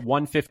than like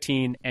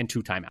 115 and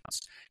 2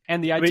 timeouts.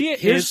 And the idea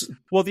is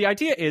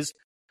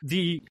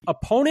the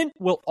opponent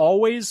will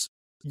always,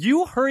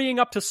 you hurrying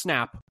up to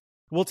snap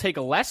will take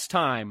less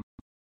time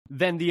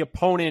than the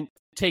opponent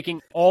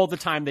taking all the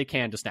time they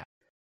can to snap.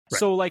 Right.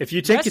 So like, if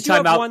you take your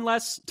timeout, one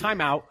less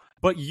timeout,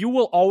 but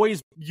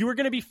you're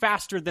going to be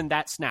faster than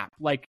that snap,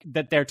 like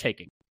that they're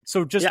taking.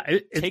 So just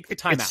take the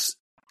timeout.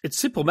 It's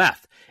simple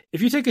math.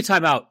 If you take a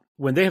timeout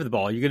when they have the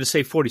ball, you're going to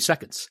save 40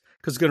 seconds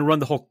because it's going to run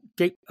the whole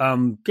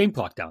game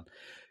clock down.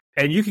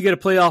 And you can get a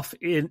playoff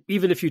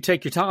even if you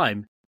take your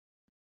time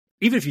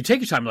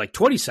like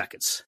 20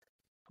 seconds.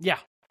 Yeah.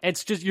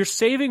 It's just, you're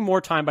saving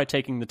more time by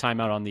taking the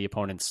timeout on the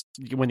opponents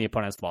when the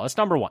opponent has the ball. That's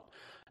number one.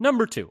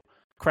 Number two,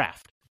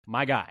 Kraft,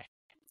 my guy.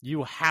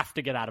 You have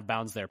to get out of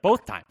bounds there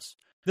both times.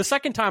 The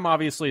second time,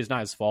 obviously, is not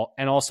his fault.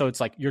 And also, it's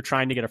like you're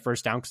trying to get a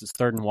first down because it's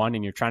 3rd and 1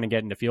 and you're trying to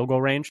get into field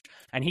goal range.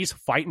 And he's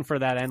fighting for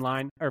that end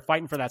line or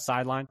fighting for that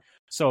sideline.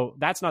 So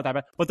that's not that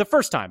bad. But the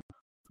first time,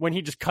 when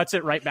he just cuts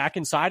it right back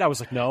inside, I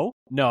was like, no.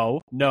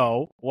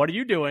 What are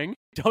you doing?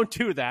 Don't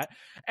do that.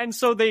 And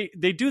so they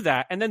do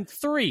that. And then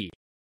 3,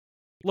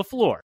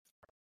 LaFleur.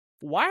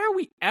 Why are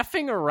we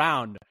effing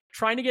around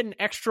trying to get an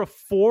extra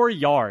 4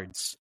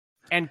 yards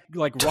and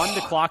like run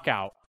the clock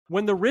out?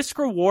 When the risk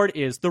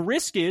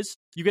is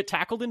you get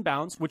tackled in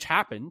bounds, which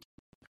happened,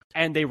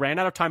 and they ran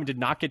out of time and did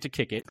not get to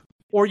kick it,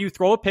 or you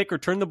throw a pick or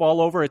turn the ball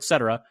over,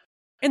 etc.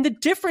 And the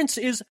difference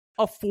is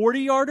a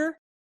 40-yarder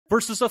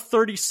versus a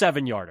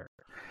 37-yarder.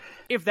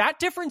 If that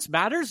difference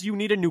matters, you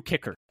need a new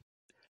kicker.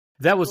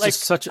 That was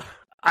just such a...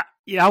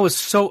 I was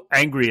so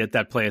angry at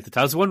that play at the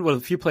time. It was one of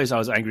the few plays I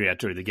was angry at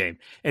during the game.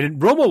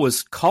 And Romo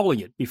was calling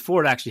it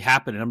before it actually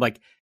happened. And I'm like,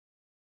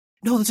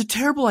 no, that's a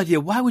terrible idea.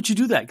 Why would you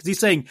do that? Because he's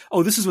saying,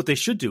 oh, this is what they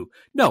should do.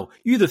 No,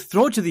 you either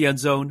throw it to the end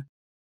zone,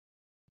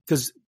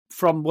 because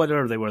from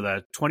whatever they were,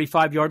 the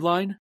 25-yard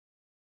line,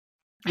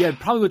 it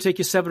probably would take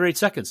you 7 or 8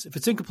 seconds. If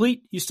it's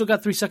incomplete, you still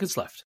got 3 seconds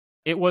left.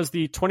 It was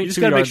the 22-yard line. You just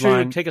got to make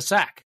sure you take a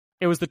sack.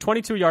 It was the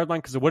 22-yard line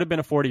because it would have been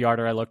a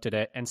 40-yarder. I looked at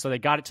it, and so they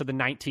got it to the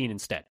 19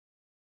 instead.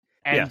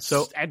 And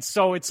so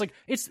it's like,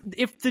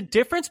 if the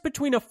difference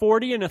between a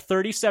 40 and a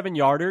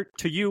 37-yarder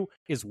to you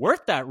is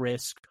worth that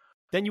risk,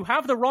 then you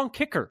have the wrong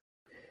kicker.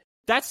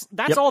 That's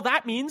all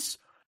that means.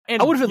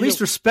 And I would have at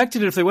least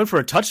respected it if they went for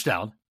a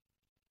touchdown.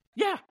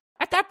 Yeah,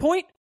 at that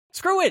point,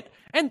 screw it.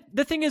 And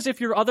the thing is,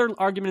 if your other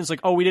argument is like,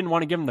 oh, we didn't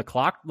want to give them the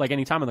clock, like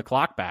any time on the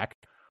clock back.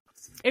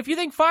 If you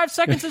think 5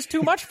 seconds is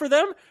too much for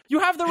them, you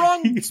have the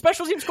wrong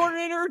special teams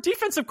coordinator or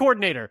defensive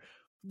coordinator.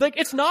 Like,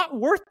 it's not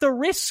worth the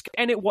risk.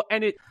 And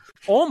it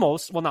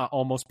almost, well, not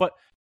almost, but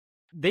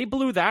they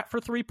blew that for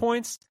 3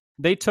 points.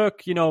 They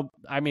took,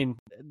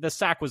 the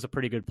sack was a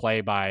pretty good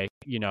play by,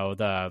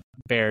 the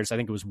Bears. I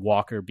think it was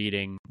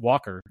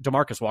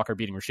DeMarcus Walker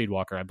beating Rasheed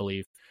Walker, I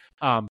believe.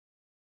 But,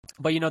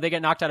 they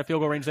get knocked out of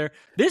field goal range there.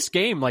 This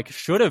game,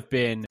 should have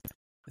been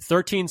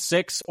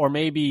 13-6 or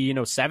maybe,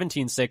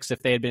 17-6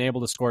 if they had been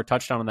able to score a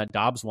touchdown on that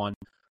Dobbs one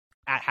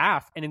at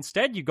half. And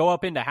instead, you go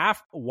up into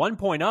half, 1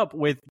 point up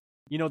with,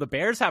 the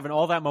Bears having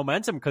all that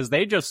momentum because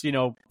they just,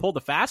 pulled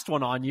the fast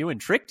one on you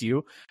and tricked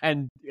you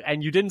and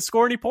you didn't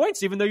score any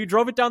points even though you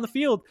drove it down the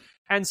field.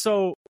 And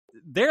so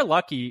they're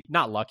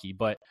not lucky,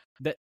 but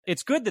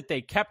it's good that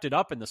they kept it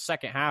up in the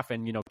second half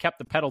and, kept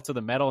the pedal to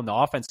the metal and the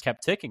offense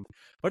kept ticking.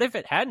 But if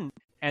it hadn't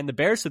and the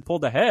Bears had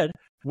pulled ahead,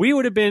 we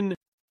would have been,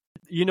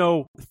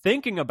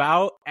 thinking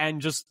about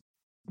and just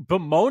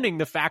bemoaning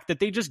the fact that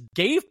they just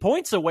gave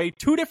points away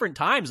 2 different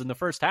times in the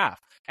first half.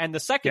 And the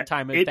second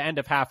time at the end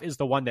of half is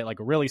the one that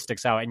really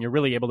sticks out. And you're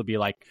really able to be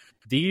like,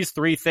 these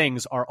 3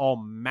 things are all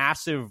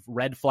massive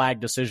red flag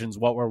decisions.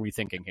 What were we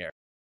thinking here?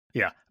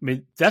 Yeah. I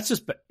mean, that's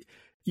just,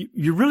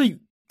 you really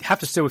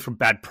have to stay away from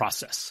bad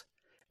process.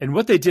 And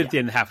what they did at the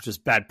end of the half was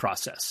just bad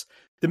process.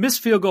 the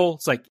missed field goal,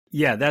 it's like,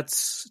 yeah,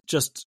 that's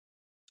just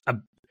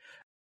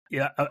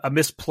a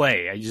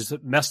misplay. I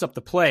just messed up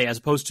the play as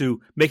opposed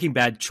to making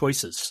bad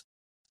choices.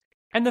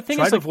 And the thing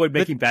Try is, to avoid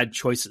making bad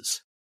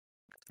choices.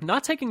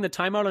 Not taking the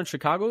timeout on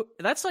Chicago,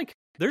 that's like,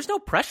 there's no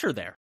pressure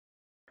there.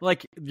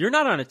 Like, you're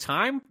not on a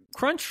time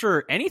crunch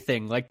or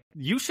anything. Like,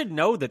 you should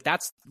know that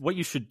that's what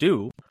you should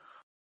do.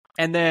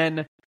 And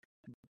then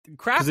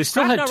Kraft, because they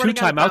still had 2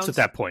 timeouts at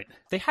that point.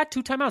 They had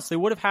 2 timeouts. They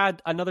would have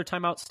had another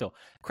timeout still.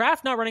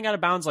 Kraft not running out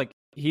of bounds, like,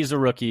 he's a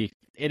rookie.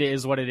 It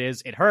is what it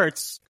is. It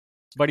hurts,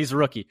 but he's a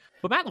rookie.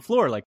 But Matt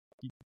LaFleur, like,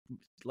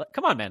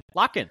 come on, man.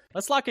 Lock in.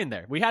 Let's lock in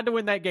there. We had to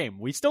win that game.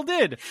 We still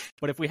did.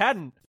 But if we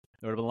hadn't,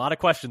 there would have been a lot of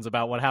questions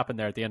about what happened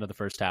there at the end of the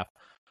first half.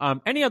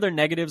 Any other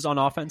negatives on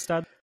offense,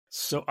 Dad?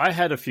 So I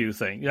had a few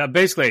things.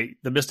 Basically,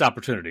 the missed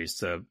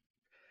opportunities.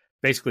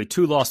 Basically,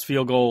 2 lost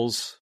field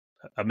goals,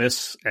 a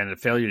miss, and a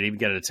failure to even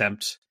get an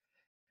attempt,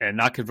 and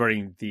not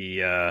converting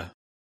the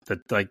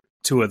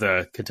 2 of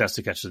the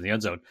contested catches in the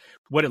end zone.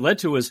 What it led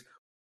to is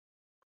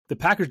the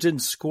Packers didn't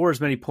score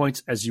as many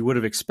points as you would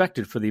have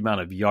expected for the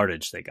amount of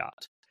yardage they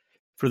got.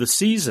 For the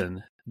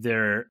season,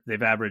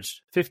 they've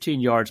averaged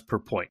 15 yards per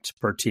point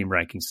per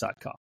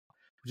teamrankings.com,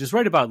 which is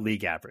right about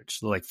league average,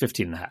 like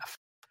 15.5.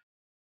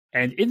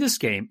 And in this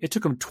game, it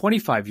took them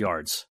 25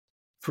 yards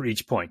for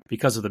each point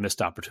because of the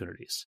missed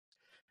opportunities.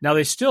 Now,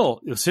 what's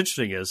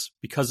interesting is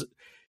because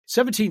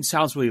 17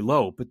 sounds really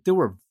low, but there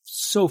were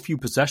so few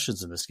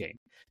possessions in this game.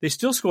 They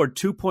still scored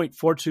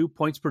 2.42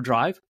 points per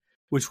drive,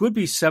 which would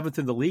be 7th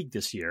in the league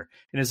this year,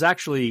 and is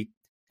actually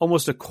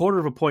almost a quarter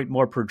of a point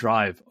more per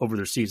drive over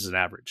their season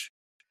average.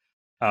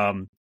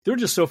 There were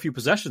just so few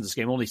possessions in this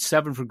game, only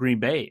 7 for Green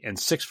Bay and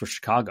 6 for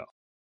Chicago.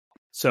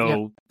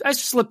 So I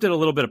slipped in a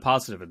little bit of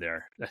positive in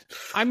there.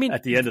 I mean,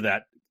 at the end of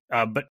that,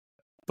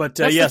 but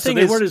so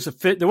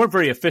they weren't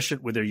very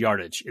efficient with their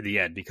yardage in the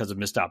end because of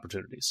missed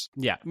opportunities.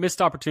 Yeah,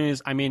 missed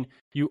opportunities. I mean,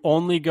 you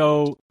only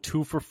go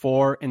 2 for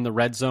 4 in the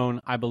red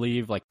zone, I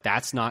believe. Like,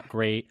 that's not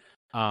great.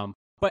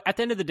 But at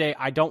the end of the day,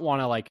 I don't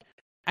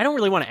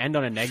really want to end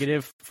on a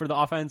negative for the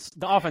offense.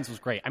 The offense was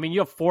great. I mean, you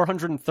have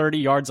 430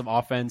 yards of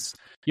offense.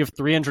 You have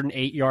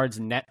 308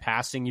 yards net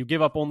passing. You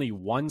give up only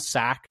 1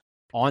 sack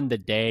on the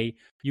day.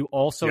 You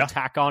also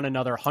tack on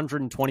another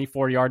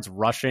 124 yards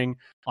rushing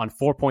on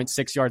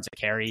 4.6 yards a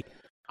carry.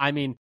 I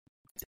mean,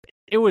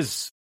 it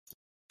was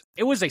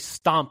a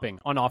stomping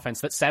on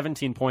offense that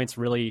 17 points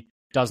really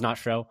does not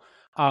show.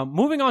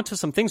 Moving on to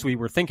some things we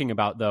were thinking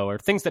about, though, or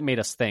things that made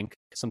us think,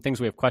 some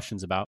things we have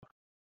questions about.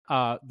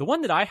 The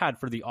one that I had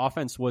for the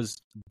offense was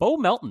Bo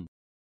Melton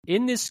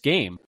in this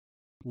game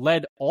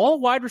led all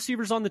wide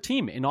receivers on the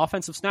team in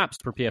offensive snaps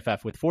per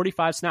PFF with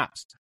 45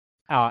 snaps.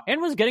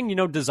 And was getting,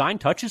 design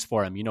touches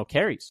for him,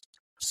 carries.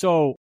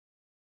 So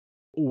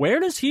where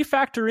does he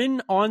factor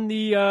in on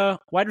the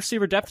wide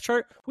receiver depth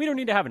chart? We don't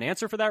need to have an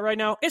answer for that right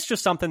now. It's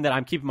just something that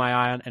I'm keeping my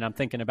eye on and I'm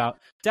thinking about.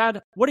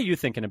 Dad, what are you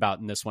thinking about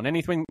in this one?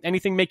 Anything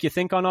make you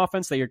think on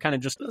offense that you're kind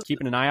of just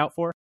keeping an eye out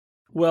for?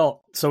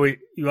 Well, so you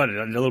wanted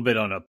a little bit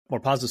on a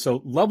more positive.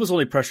 So Love was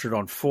only pressured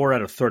on 4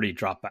 out of 30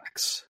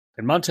 dropbacks.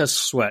 And Montez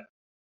Sweat,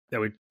 that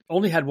we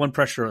only had 1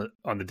 pressure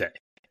on the day.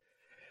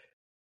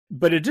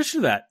 But in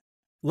addition to that,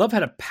 Love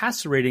had a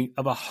passer rating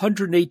of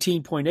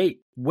 118.8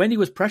 when he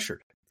was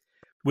pressured,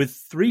 with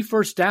 3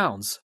 first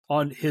downs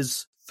on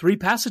his 3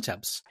 pass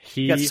attempts.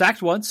 He got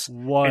sacked once,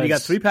 and he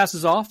got 3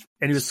 passes off,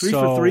 and he was 3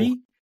 for 3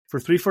 for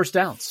 3 first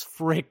downs.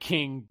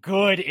 Freaking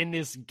good in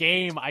this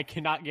game. I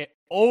cannot get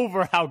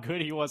over how good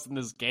he was in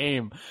this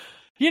game.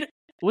 He had,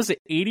 was it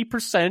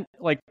 80%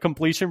 like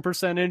completion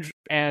percentage,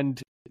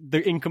 and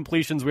the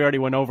incompletions we already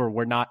went over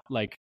were not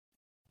like,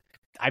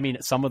 I mean,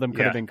 some of them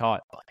could have been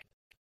caught.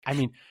 I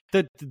mean,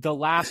 the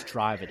last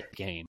drive of the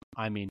game,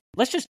 I mean,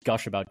 let's just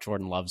gush about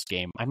Jordan Love's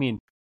game. I mean,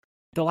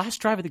 the last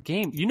drive of the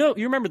game, you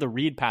remember the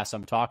read pass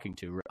I'm talking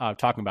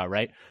about,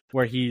 right?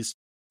 Where it's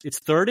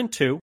 3rd and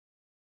 2.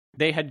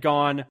 They had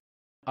gone,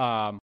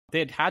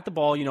 they had the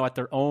ball, at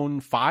their own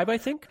 5, I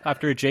think,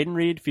 after a Jaden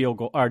Reed field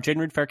goal, or Jaden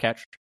Reed fair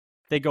catch.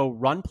 They go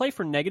run play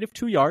for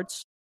 -2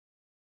 yards,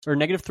 or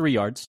 -3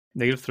 yards.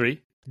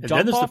 -3. And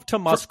dump off to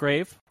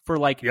Musgrave for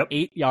like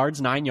 8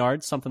 yards, 9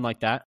 yards, something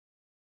like that.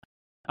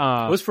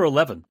 It was for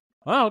 11.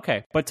 Oh,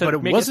 okay. But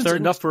it wasn't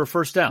enough for a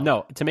first down.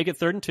 No, to make it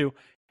 3rd and 2.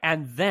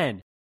 And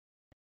then,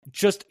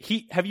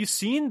 have you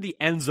seen the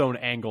end zone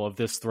angle of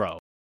this throw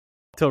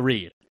to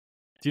Reed?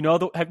 Do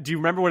you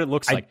remember what it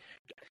looks like?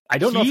 I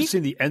don't know if you've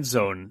seen the end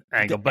zone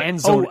angle, but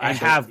I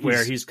have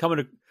where he's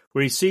coming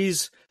where he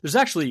sees there's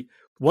actually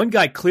one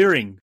guy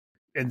clearing,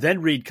 and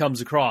then Reed comes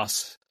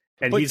across,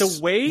 and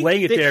he's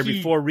laying it there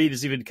before Reed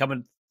is even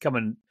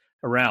coming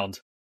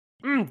around.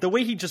 The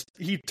way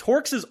he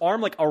torques his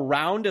arm like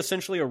around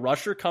essentially a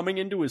rusher coming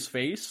into his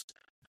face,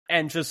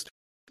 and just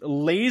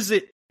lays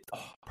it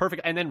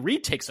perfect. And then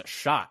Reed takes a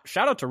shot.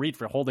 Shout out to Reed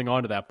for holding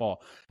on to that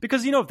ball,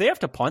 because if they have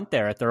to punt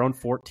there at their own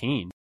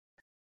 14,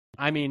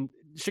 I mean,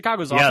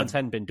 Chicago's offense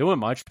hadn't been doing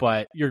much,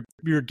 but you're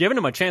giving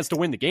him a chance to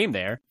win the game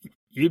there.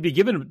 You'd be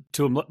giving it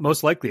to him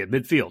most likely at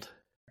midfield.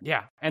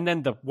 Yeah, and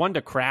then the one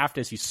to Kraft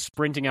as he's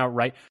sprinting out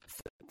right.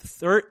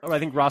 I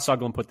think Ross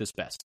Uglin put this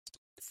best.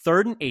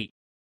 3rd and 8,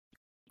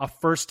 a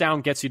first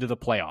down gets you to the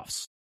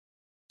playoffs.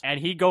 And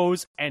he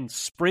goes and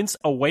sprints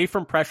away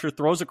from pressure,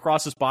 throws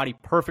across his body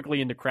perfectly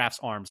into Kraft's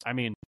arms. I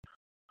mean,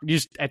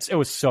 it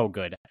was so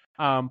good.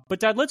 But,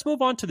 Dad, let's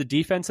move on to the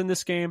defense in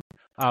this game.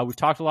 We've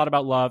talked a lot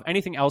about Love.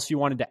 Anything else you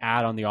wanted to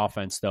add on the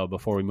offense, though,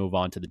 before we move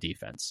on to the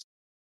defense?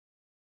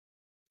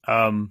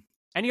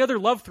 Any other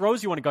Love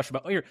throws you want to gush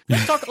about? Here,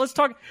 let's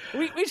talk.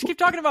 We just keep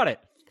talking about it.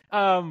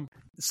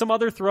 Some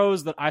other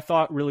throws that I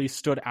thought really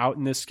stood out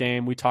in this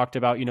game. We talked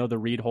about, the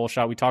Reed hole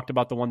shot. We talked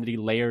about the one that he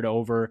layered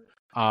over.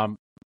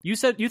 You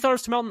said you thought it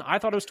was to Melton. I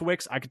thought it was to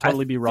Wicks. I could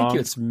totally be wrong. I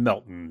think it's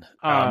Melton,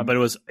 but it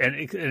was,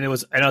 and I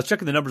was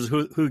checking the numbers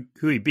who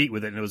he beat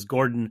with it, and it was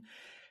Gordon,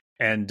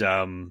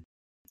 and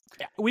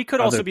we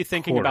could also be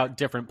thinking about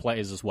different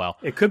plays as well.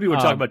 It could be we're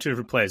talking about 2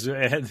 different plays.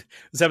 I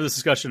was having this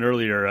discussion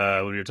earlier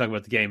when we were talking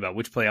about the game about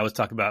which play I was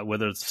talking about,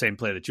 whether it's the same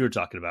play that you were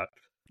talking about.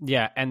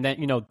 Yeah, and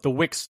then the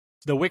Wicks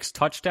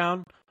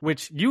touchdown,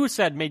 which you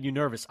said made you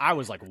nervous. I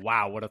was like,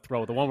 wow, what a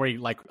throw. The one where he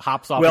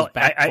hops off his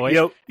back foot.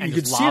 You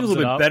can see it a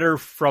little bit better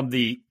from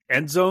the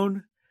end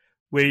zone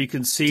where you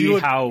can see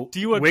how do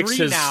you agree Wicks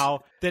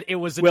now that it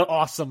was an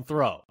awesome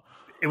throw?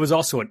 It was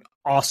also an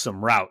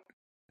awesome route.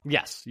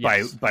 Yes.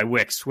 By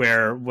Wicks,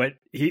 where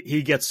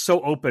he gets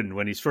so open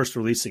when he's first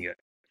releasing it.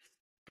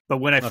 But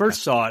when I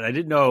first saw it,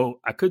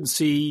 I couldn't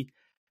see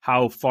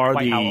how far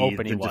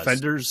the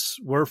defenders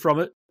were from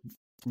it.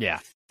 Yeah.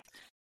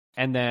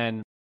 And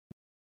then,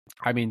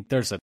 I mean,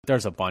 there's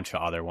a bunch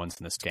of other ones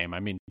in this game. I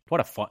mean, what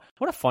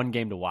a fun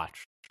game to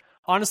watch.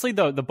 Honestly,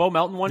 the Bo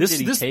Melton one, this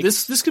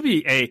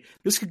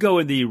could go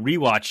in the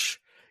rewatch.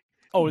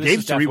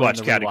 Games to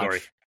rewatch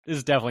category. This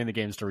is definitely in the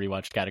games to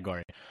rewatch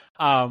category.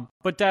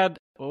 But Dad,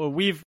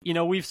 we've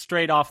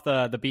strayed off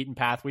the beaten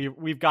path.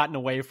 We've gotten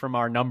away from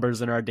our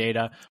numbers and our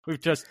data.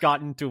 We've just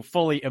gotten to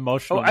fully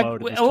emotional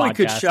mode. I only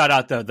could shout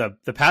out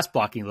the pass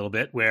blocking a little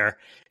bit, where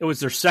it was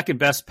their second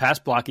best pass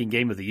blocking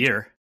game of the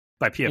year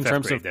by PFF in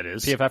terms grade. Of that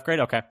is PFF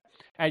grade. Okay,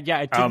 and yeah,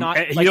 it did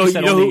not.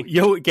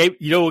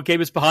 You know what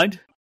game is behind?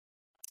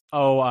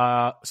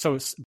 So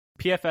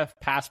PFF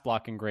pass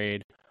blocking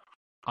grade.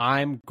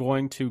 I'm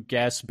going to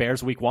guess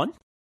Bears week 1.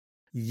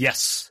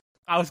 Yes.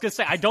 I was going to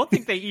say, I don't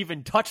think they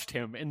even touched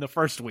him in the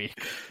first week.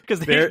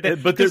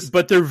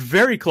 But they're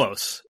very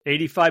close,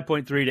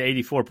 85.3 to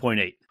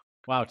 84.8.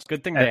 Wow, it's a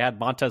good thing they had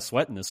Montez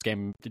Sweat in this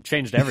game. It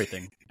changed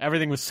everything.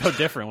 Everything was so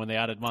different when they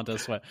added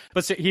Montez Sweat.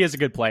 But he is a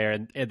good player,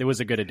 and it was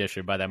a good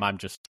addition by them.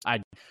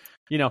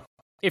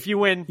 If you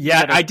win,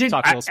 I did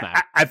talk a little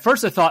smack. At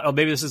first, I thought,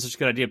 maybe this is such a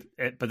good idea.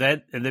 But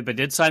then, they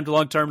did sign to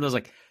long term, and I was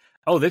like,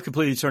 they've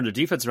completely turned their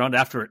defense around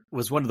after it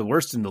was one of the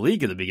worst in the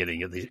league at the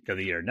beginning of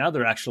the year. Now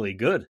they're actually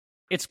good.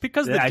 It's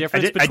because the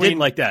difference between... I didn't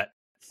like that.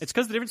 It's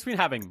because the difference between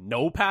having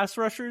no pass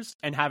rushers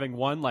and having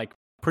one,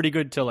 pretty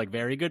good to,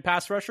 very good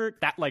pass rusher,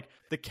 that,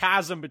 the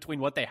chasm between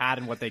what they had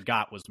and what they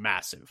got was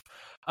massive.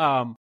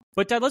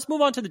 But, Dad, let's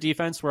move on to the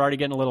defense. We're already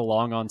getting a little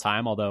long on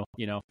time, although,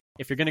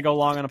 if you're going to go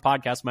long on a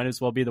podcast, might as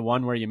well be the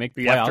one where you make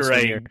the playoffs. After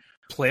a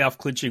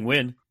playoff-clinching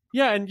win.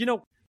 Yeah, and,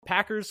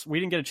 Packers,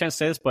 we didn't get a chance to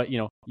say this, but,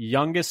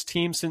 youngest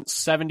team since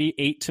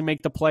 78 to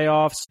make the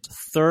playoffs,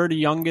 third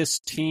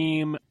youngest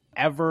team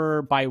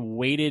ever by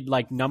weighted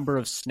number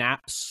of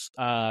snaps,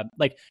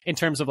 in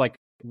terms of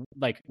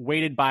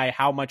weighted by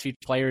how much each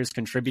player is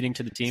contributing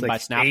to the team by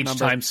snap age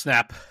number. Time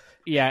snap.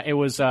 Yeah, it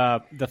was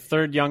the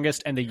third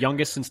youngest and the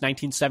youngest since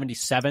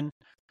 1977.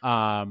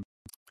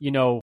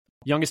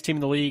 Youngest team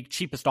in the league,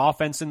 cheapest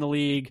offense in the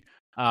league.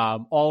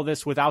 All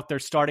this without their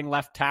starting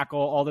left tackle.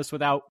 All this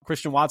without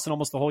Christian Watson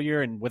almost the whole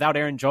year, and without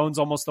Aaron Jones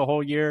almost the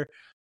whole year.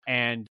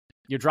 And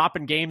you're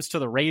dropping games to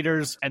the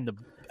Raiders and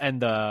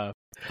the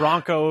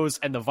Broncos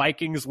and the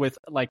Vikings with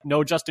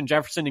no Justin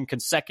Jefferson in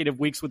consecutive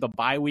weeks with a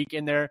bye week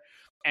in there.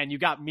 And you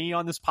got me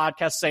on this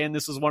podcast saying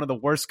this is one of the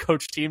worst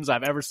coached teams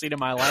I've ever seen in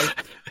my life.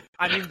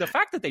 I mean, the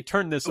fact that they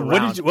turned this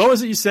around. What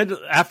was it you said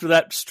after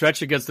that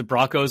stretch against the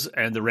Broncos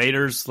and the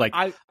Raiders?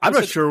 I'm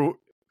not sure.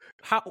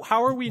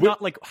 How are we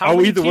not how are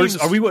we the teams,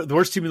 worst? Are we the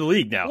worst team in the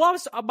league now? Well,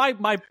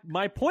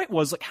 my point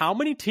was how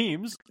many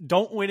teams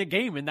don't win a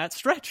game in that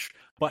stretch?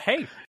 But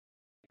hey,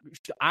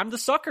 I'm the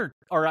sucker,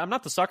 or I'm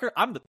not the sucker.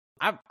 I'm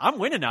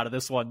winning out of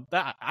this one.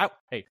 I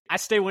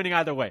stay winning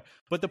either way.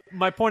 But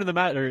my point of the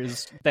matter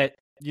is that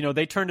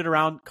they turned it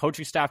around.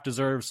 Coaching staff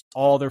deserves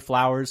all their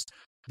flowers.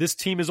 This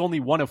team is only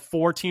one of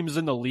 4 teams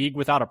in the league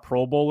without a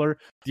Pro Bowler.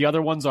 The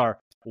other ones are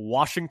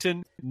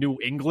Washington, New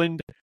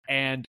England,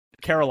 and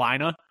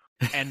Carolina.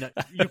 And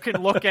you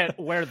can look at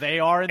where they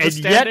are in the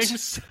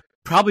standings. Yet,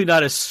 probably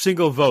not a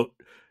single vote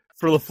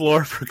for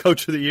LaFleur for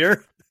Coach of the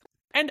Year.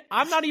 And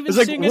I'm not even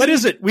seeing what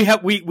is it? We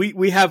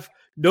have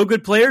no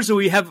good players, and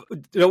we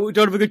don't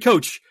have a good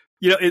coach.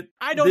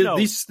 I don't know.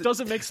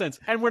 Doesn't make sense.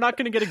 And we're not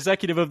going to get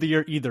Executive of the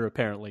Year either,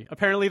 apparently.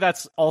 Apparently,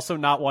 that's also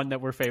not one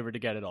that we're favored to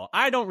get at all.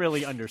 I don't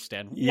really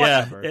understand.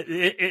 Yeah, whatever.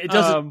 It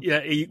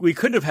doesn't. We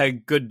couldn't have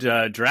had good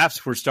drafts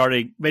if we're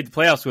made the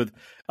playoffs with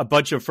a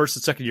bunch of first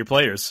and second year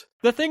players.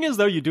 The thing is,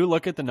 though, you do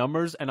look at the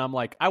numbers, and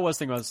I was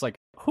thinking about this,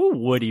 who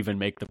would even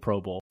make the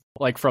Pro Bowl,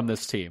 from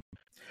this team?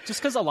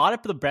 just because a lot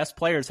of the best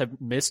players have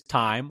missed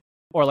time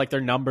or like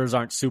their numbers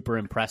aren't super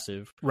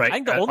impressive. Right. I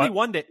think the only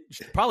one that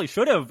probably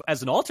should have,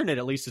 as an alternate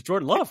at least, is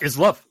Jordan Love. Is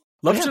Love.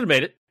 Love should have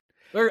made it.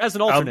 Or as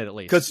an alternate at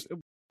least.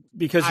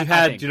 Because you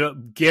had,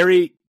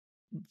 Gary,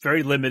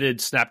 very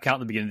limited snap count in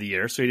the beginning of the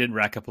year, so he didn't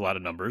rack up a lot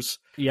of numbers.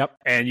 Yep.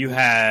 And you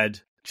had...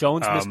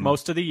 Jones missed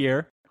most of the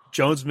year.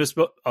 Jones missed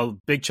a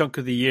big chunk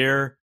of the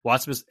year.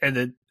 Watson missed...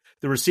 And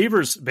the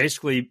receivers,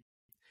 basically,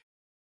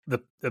 the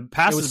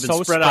passes have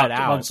been spread out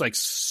amongst like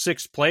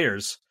 6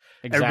 players.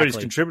 Exactly. Everybody's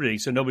contributing,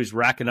 so nobody's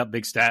racking up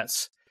big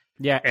stats.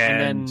 Yeah,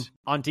 and then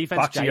on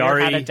defense, Jair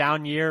had a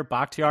down year.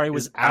 Bakhtiari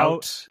was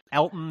out.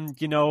 Elton,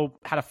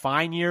 had a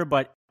fine year,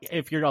 but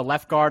if you're a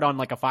left guard on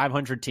like a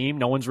 500 team,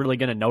 no one's really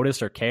going to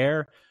notice or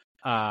care.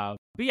 But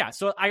yeah,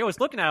 so I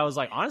was looking at it, I was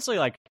like, honestly,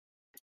 like,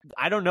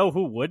 I don't know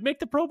who would make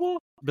the Pro Bowl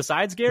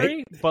besides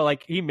Gary, but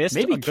like he missed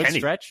a good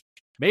stretch.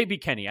 Maybe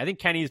Kenny. I think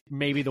Kenny's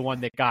maybe the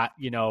one that got,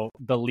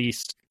 the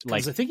least.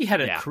 Like, I think he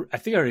had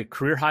a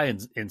career high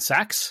in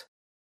sacks.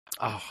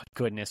 Oh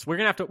goodness, we're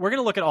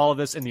gonna look at all of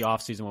this in the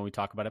offseason when we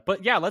talk about it.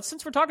 But yeah,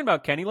 since we're talking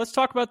about Kenny, let's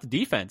talk about the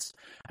defense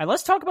and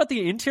let's talk about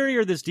the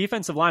interior of this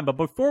defensive line. But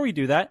before we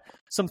do that,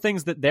 some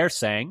things that they're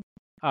saying.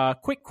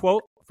 Quick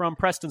quote from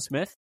Preston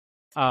Smith.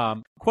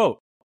 Quote: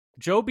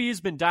 Joe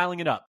B's been dialing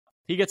it up.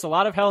 He gets a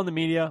lot of hell in the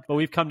media, but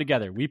we've come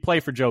together. We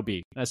play for Joe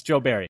B. That's Joe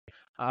Barry.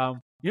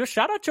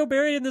 Shout out Joe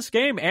Barry in this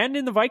game and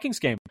in the Vikings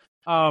game.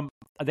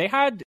 They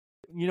had.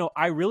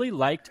 I really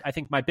liked, I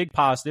think my big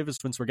positive is,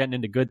 since we're getting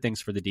into good things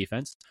for the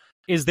defense,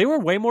 is they were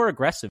way more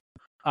aggressive.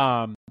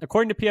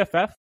 According to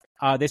PFF,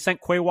 they sent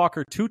Quay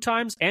Walker 2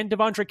 times and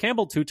Devondre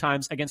Campbell 2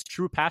 times against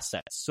true pass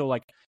sets. So,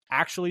 like,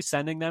 actually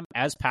sending them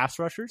as pass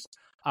rushers.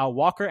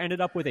 Walker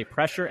ended up with a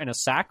pressure and a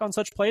sack on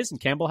such plays, and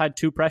Campbell had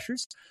 2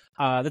 pressures.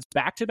 That's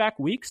back-to-back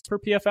weeks for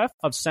PFF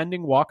of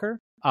sending Walker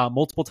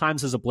multiple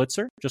times as a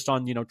blitzer, just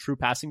on, true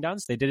passing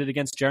downs. They did it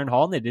against Jaron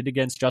Hall, and they did it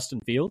against Justin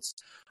Fields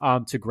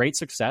to great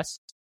success.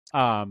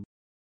 And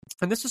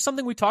this is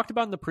something we talked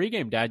about in the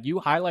pregame, Dad.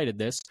 You highlighted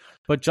this,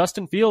 but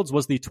Justin Fields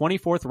was the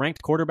 24th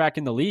ranked quarterback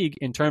in the league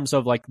in terms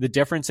of like the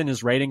difference in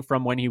his rating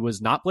from when he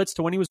was not blitzed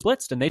to when he was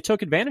blitzed, and they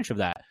took advantage of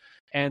that.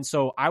 And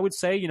so I would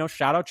say,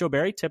 shout out Joe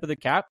Barry, tip of the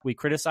cap. We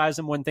criticize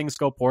him when things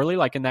go poorly,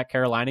 like in that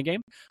Carolina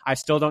game. I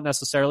still don't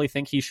necessarily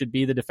think he should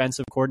be the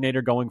defensive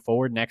coordinator going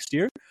forward next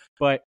year,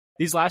 but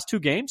these last 2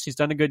 games, he's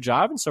done a good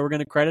job, and so we're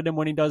going to credit him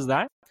when he does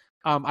that.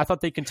 I thought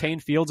they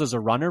contained Fields as a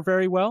runner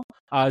very well.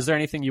 Is there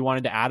anything you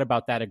wanted to add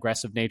about that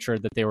aggressive nature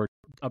that they were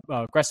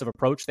aggressive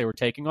approach they were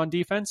taking on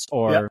defense?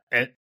 Or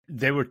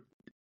they were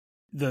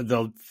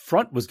the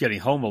front was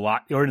getting home a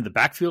lot, or into the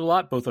backfield a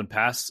lot, both on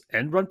pass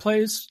and run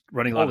plays,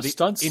 running a lot of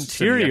stunts.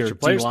 Interior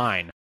D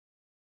line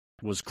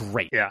was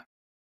great. Yeah,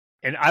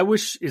 and I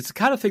wish it's the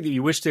kind of thing that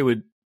you wish they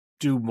would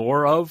do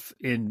more of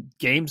in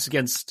games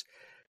against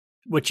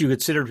what you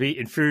consider to be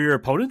inferior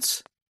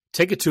opponents.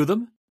 Take it to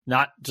them.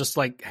 Not just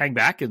like hang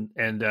back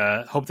and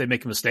hope they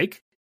make a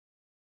mistake.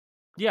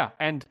 Yeah,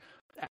 and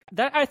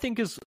that I think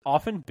has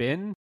often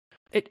been.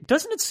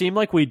 Doesn't it seem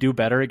like we do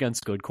better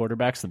against good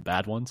quarterbacks than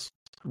bad ones?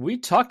 We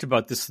talked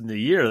about this in the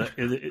year.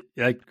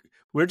 Like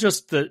we're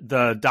just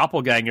the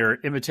doppelganger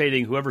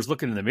imitating whoever's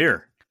looking in the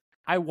mirror.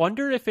 I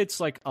wonder if it's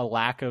like a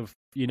lack of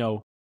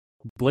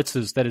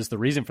blitzes that is the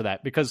reason for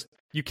that, because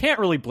you can't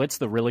really blitz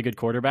the really good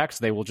quarterbacks;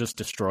 they will just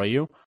destroy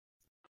you.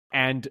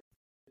 And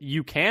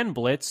you can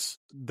blitz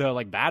the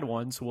like bad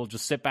ones who will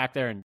just sit back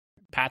there and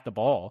pat the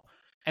ball.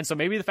 And so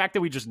maybe the fact that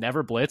we just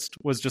never blitzed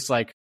was just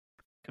like,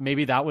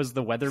 maybe that was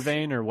the weather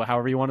vane or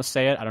however you want to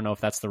say it. I don't know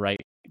if that's the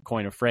right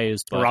coin of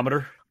phrase. But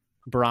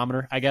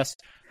barometer, I guess.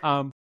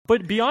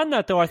 But beyond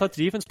that, though, I thought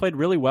the defense played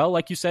really well.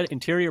 Like you said,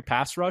 interior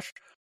pass rush.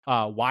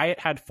 Wyatt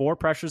had 4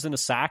 pressures and a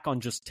sack on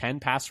just 10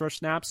 pass rush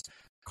snaps.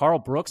 Carl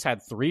Brooks had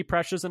 3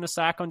 pressures and a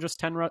sack on just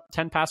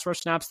 10 pass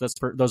rush snaps.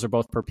 Those are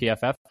both per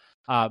PFF.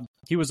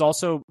 He was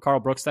also, Carl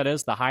Brooks, that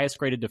is, the highest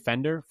graded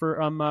defender for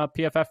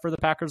PFF for the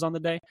Packers on the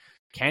day.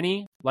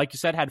 Kenny, like you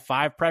said, had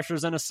 5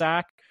 pressures and a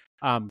sack.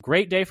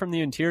 Great day from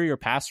the interior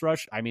pass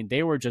rush. I mean,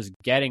 they were just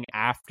getting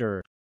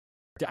after.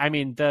 I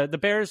mean, the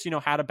Bears,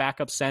 had a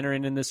backup center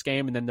in this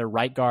game, and then their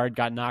right guard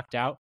got knocked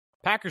out.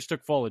 Packers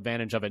took full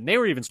advantage of it, and they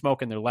were even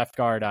smoking their left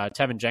guard,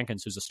 Tevin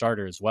Jenkins, who's a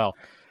starter as well.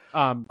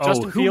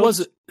 Justin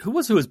Fields, who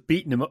was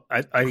beating him?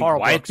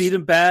 Wyatt beat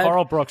him bad.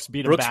 Carl Brooks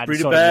beat him bad. So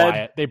did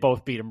Wyatt. They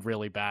both beat him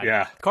really bad.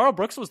 Yeah. Carl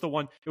Brooks was the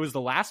one. It was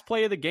the last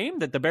play of the game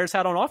that the Bears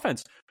had on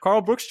offense.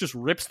 Carl Brooks just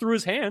rips through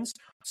his hands,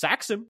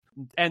 sacks him,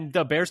 and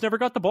the Bears never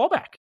got the ball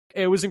back.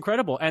 It was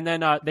incredible. And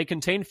then they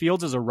contained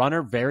Fields as a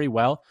runner very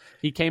well.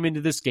 He came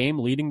into this game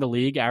leading the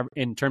league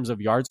in terms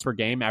of yards per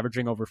game,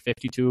 averaging over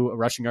 52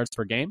 rushing yards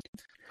per game,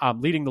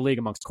 leading the league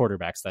amongst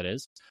quarterbacks, that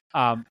is.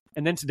 And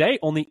then today,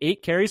 only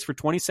 8 carries for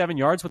 27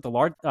 yards with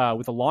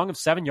a long of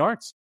 7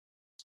 yards.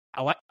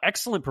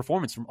 Excellent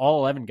performance from all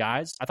 11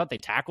 guys. I thought they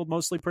tackled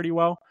mostly pretty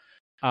well.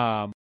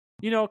 A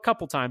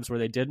couple times where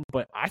they didn't,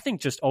 but I think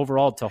just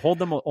overall to hold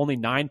them only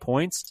 9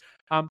 points,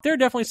 there are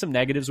definitely some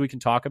negatives we can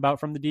talk about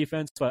from the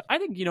defense, but I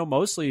think,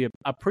 mostly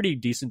a pretty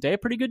decent day, a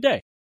pretty good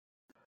day.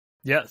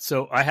 Yeah,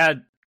 so I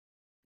had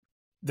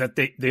that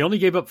they only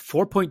gave up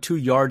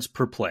 4.2 yards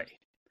per play,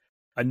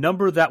 a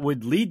number that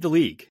would lead the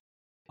league.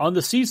 On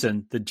the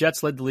season, the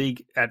Jets led the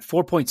league at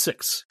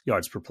 4.6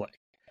 yards per play.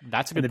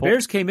 That's a good point. The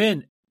Bears came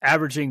in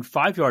averaging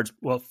 5 yards,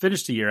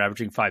 finished the year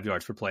averaging 5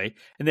 yards per play,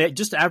 and they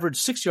just averaged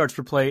 6 yards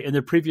per play in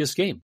their previous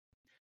game.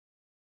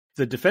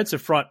 The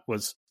defensive front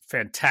was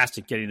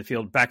fantastic getting the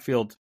field,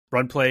 backfield,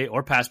 run play,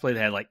 or pass play. They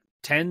had like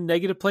 10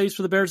 negative plays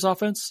for the Bears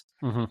offense.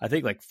 I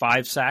think like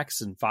 5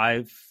 sacks and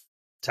 5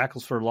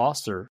 tackles for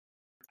loss.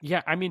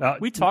 Yeah, I mean,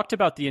 we talked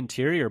about the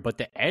interior, but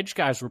the edge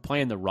guys were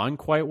playing the run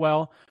quite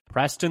well.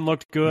 Preston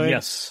looked good.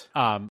 Yes,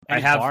 Barre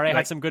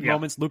had some good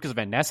moments. Lucas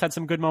Van Ness had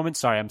some good moments.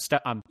 Sorry,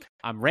 I'm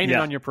raining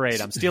on your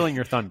parade. I'm stealing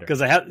your thunder because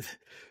they had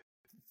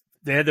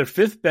their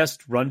 5th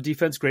best run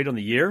defense grade on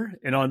the year,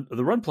 and on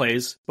the run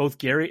plays, both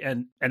Gary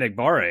and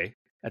Egbare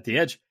at the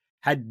edge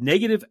had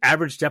negative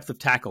average depth of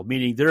tackle,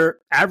 meaning their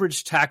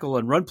average tackle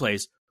and run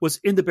plays was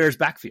in the Bears'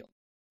 backfield.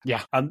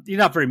 Yeah,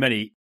 not very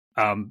many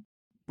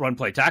run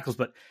play tackles,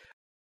 but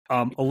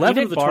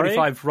 11 of the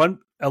 25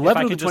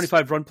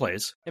 run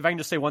plays. If I can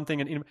just say one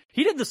thing,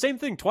 he did the same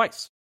thing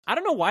twice. I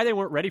don't know why they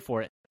weren't ready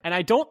for it, and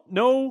I don't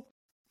know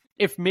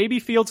if maybe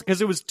Fields,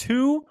 because it was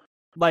 2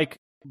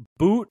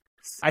 boot,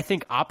 I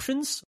think,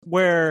 options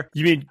where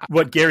you mean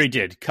what Gary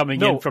did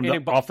coming in from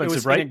the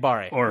offensive right,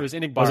 or it was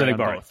Egbare on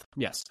both.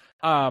 Yes,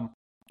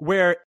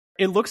 where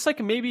it looks like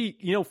maybe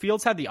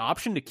Fields had the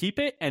option to keep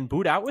it and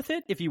boot out with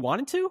it if he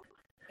wanted to,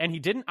 and he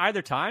didn't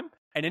either time.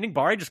 And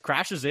Egbare just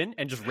crashes in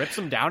and just rips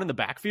him down in the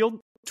backfield,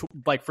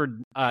 for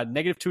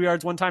negative 2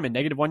 yards one time and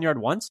negative 1 yard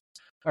once,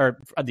 or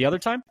the other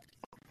time.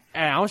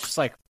 And I was just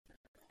like,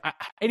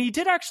 and he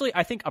did actually,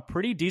 I think, a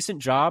pretty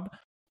decent job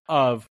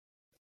of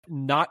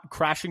not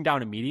crashing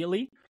down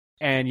immediately,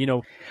 and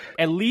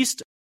at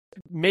least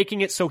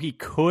making it so he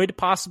could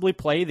possibly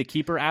play the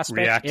keeper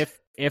aspect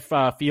if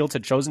Fields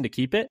had chosen to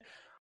keep it.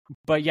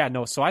 But yeah,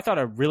 no. So I thought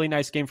a really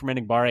nice game from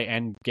Egbare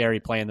and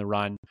Gary playing the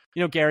run.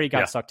 Gary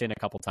got sucked in a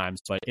couple times,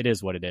 but it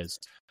is what it is.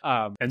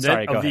 And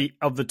then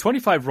of the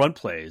 25 run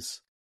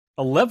plays,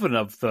 11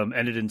 of them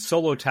ended in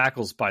solo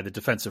tackles by the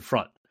defensive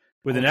front,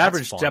 with an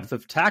average depth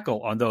of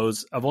tackle on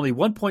those of only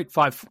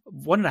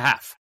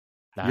 1.5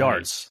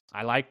 yards.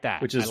 I like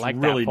that. Which is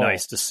really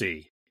nice to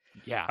see.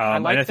 Yeah,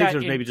 and I think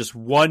there's maybe just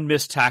one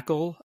missed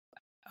tackle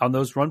on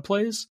those run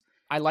plays.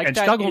 I like and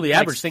that. Chicago only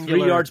averaged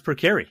 3 yards per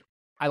carry.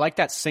 I like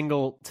that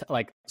single,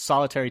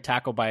 solitary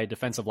tackle by a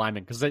defensive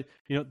lineman, because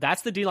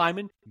that's the D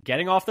lineman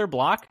getting off their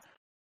block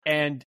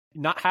and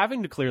not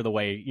having to clear the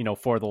way,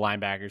 for the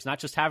linebackers, not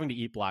just having to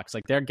eat blocks.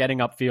 Like, they're getting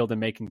upfield and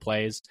making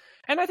plays.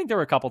 And I think there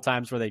were a couple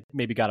times where they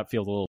maybe got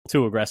upfield a little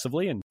too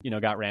aggressively and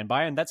got ran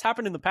by, and that's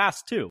happened in the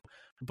past too.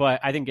 But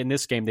I think in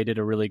this game they did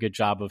a really good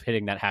job of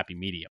hitting that happy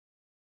medium.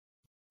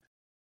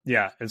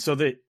 Yeah, and so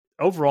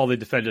overall they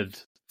defended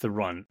the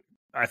run.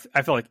 I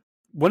felt like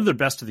one of their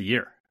best of the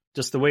year.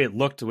 Just the way it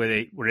looked, the way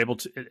they were able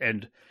to,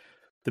 and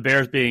the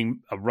Bears being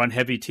a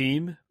run-heavy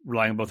team,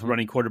 relying on both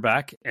running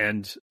quarterback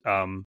and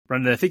run.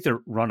 I think their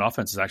run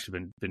offense has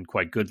actually been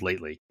quite good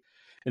lately.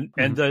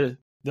 And the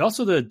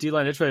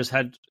D-line edge players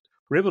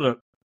were able to,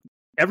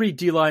 every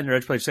D-line or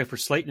edge player except for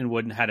Slayton and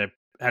Wooden had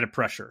a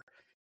pressure,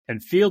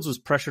 and Fields was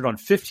pressured on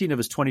 15 of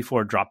his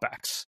 24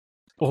 dropbacks.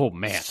 Oh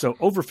man! So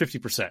over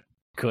 50%.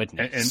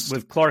 Goodness. And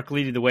with Clark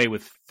leading the way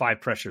with 5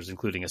 pressures,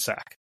 including a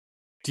sack.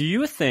 Do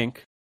you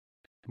think?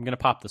 I'm going to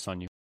pop this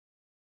on you.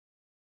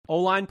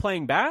 O-line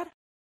playing bad?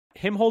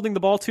 Him holding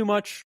the ball too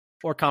much?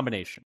 Or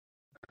combination?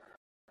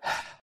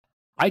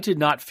 I did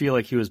not feel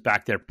like he was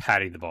back there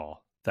patting the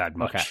ball that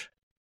much.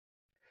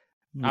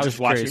 Okay. I was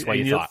curious what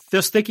you thought.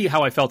 Just thinking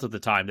how I felt at the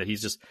time, that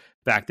he's just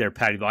back there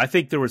patting the ball. I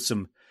think there was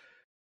some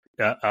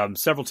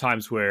several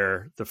times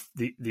where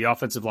the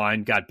offensive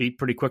line got beat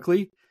pretty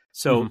quickly.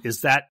 So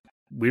is that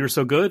we were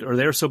so good or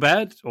they were so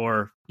bad?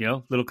 Or,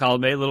 little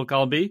column A, little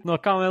column B? Little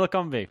column A, little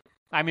column B.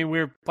 I mean,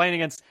 we're playing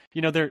against,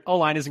 their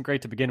O-line isn't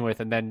great to begin with,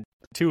 and then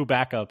 2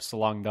 backups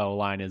along the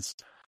O-line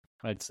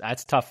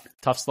that's tough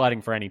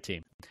sledding for any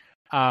team.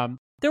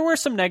 There were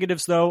some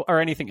negatives, though, or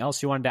anything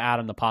else you wanted to add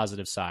on the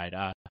positive side.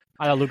 I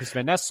thought Lucas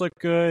Van Ness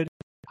looked good.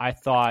 I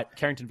thought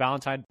Carrington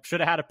Valentine should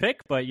have had a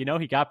pick, but,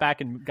 he got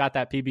back and got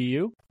that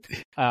PBU.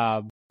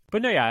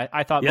 But no, yeah,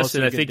 I thought yes,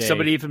 and I think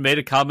somebody even made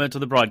a comment on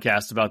the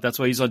broadcast about that's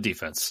why he's on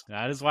defense.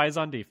 That is why he's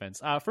on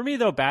defense. For me,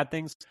 though, bad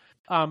things.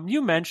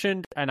 You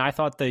mentioned, and I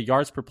thought the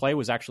yards per play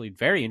was actually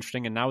very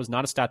interesting, and that was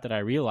not a stat that I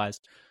realized.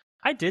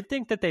 I did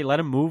think that they let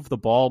him move the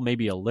ball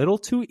maybe a little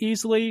too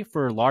easily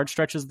for large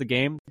stretches of the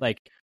game. Like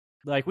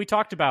we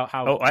talked about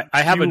how... Oh,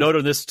 I have a note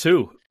on this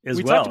too,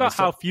 we talked about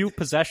how few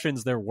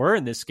possessions there were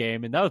in this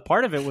game, and that was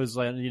part of it was,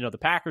 the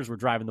Packers were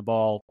driving the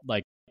ball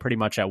pretty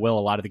much at will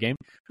a lot of the game.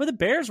 But the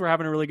Bears were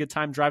having a really good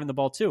time driving the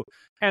ball too.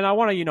 And I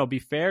want to, be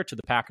fair to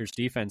the Packers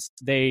defense.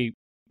 They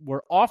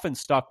were often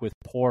stuck with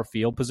poor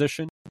field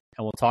position,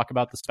 and we'll talk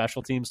about the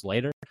special teams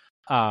later.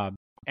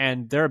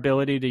 And their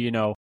ability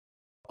to,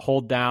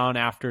 hold down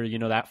after,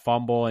 that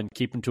fumble and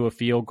keep them to a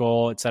field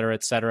goal, et cetera,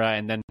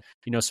 and then,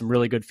 some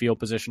really good field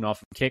position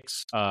off of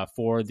kicks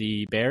for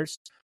the Bears.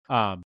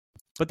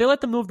 but they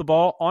let them move the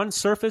ball on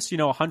surface.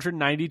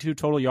 192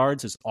 total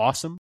yards is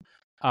awesome.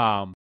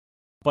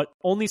 But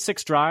only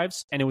 6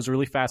 drives, and it was a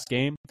really fast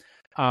game.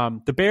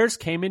 The Bears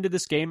came into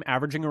this game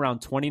averaging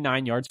around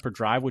 29 yards per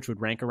drive, which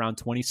would rank around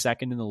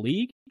 22nd in the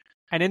league.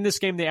 And in this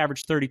game, they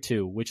averaged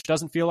 32, which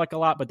doesn't feel like a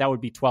lot, but that would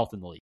be 12th in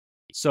the league.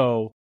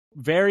 So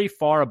very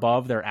far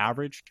above their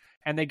average.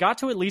 And they got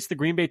to at least the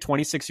Green Bay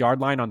 26-yard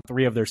line on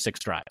 3 of their 6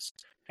 drives.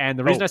 And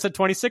the reason I said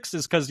 26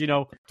 is because,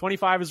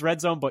 25 is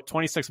red zone, but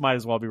 26 might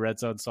as well be red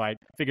zone. So I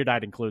figured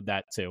I'd include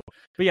that too.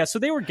 But yeah, so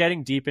they were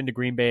getting deep into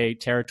Green Bay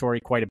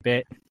territory quite a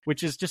bit,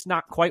 which is just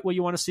not quite what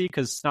you want to see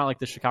because it's not like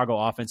the Chicago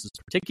offense is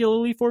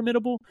particularly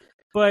formidable.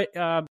 But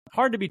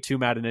hard to be too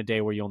mad in a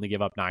day where you only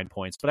give up 9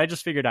 points. But I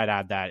just figured I'd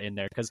add that in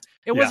there because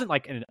it wasn't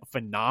like a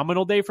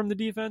phenomenal day from the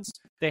defense.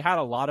 They had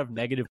a lot of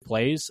negative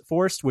plays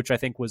forced, which I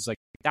think was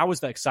that was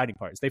the exciting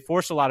part. Is they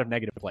forced a lot of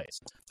negative plays.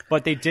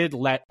 But they did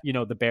let,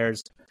 the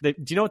Bears, do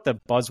you know what the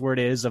buzzword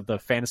is of the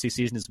fantasy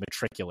season is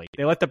matriculate?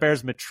 They let the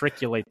Bears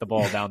matriculate the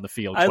ball down the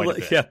field quite a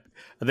bit. Yeah.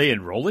 Are they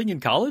enrolling in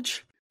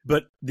college?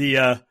 But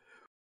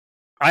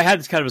I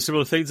had kind of a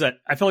similar thing that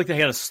I felt like they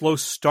had a slow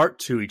start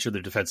to each of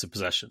their defensive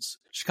possessions.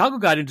 Chicago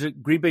got into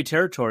Green Bay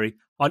territory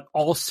on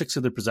all 6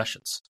 of their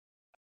possessions.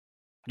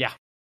 Yeah.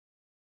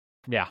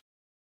 Yeah.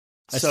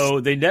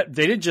 So they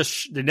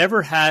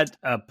never had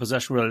a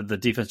possession where the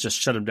defense just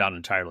shut them down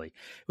entirely.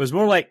 It was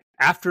more like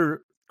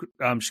after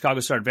Chicago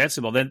started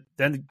advancing the ball,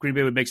 then Green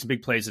Bay would make some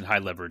big plays in high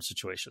leverage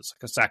situations,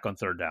 like a sack on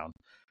 3rd down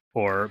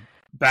or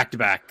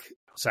back-to-back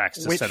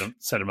sacks to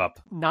set them up.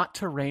 Not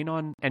to rain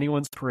on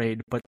anyone's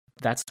parade, but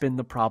that's been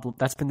the problem.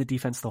 That's been the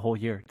defense the whole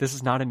year. This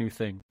is not a new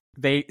thing.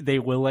 They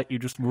will let you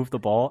just move the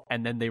ball,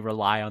 and then they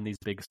rely on these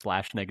big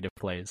splash negative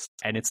plays,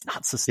 and it's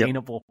not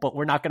sustainable. But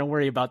we're not going to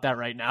worry about that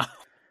right now.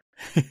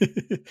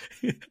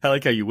 I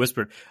like how you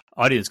whispered.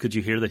 Audience, could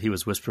you hear that he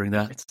was whispering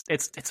that?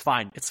 It's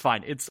fine. It's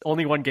fine. It's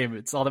only one game.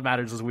 It's all that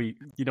matters is we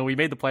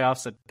made the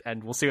playoffs,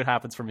 and we'll see what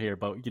happens from here.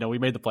 But we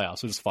made the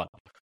playoffs. It was fun.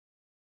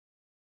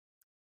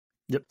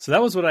 Yep. So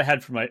that was what I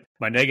had for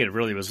my negative.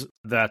 Really was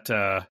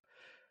that.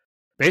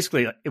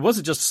 Basically, it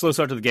wasn't just a slow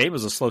start to the game. It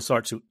was a slow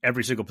start to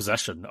every single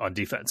possession on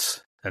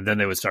defense. And then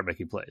they would start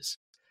making plays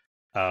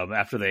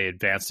after they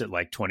advanced it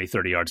like 20,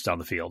 30 yards down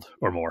the field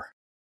or more.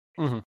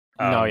 Mm-hmm.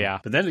 Yeah.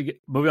 But then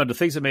moving on to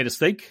things that made us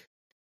think.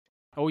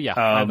 Oh, yeah.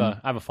 I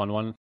have a fun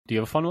one. Do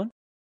you have a fun one?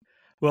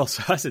 Well,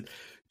 so I said,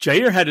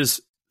 Jair had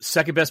his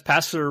second best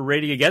passer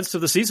rating against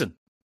of the season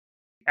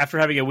after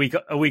having a week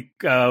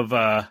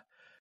of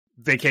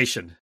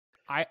vacation.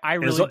 I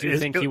really do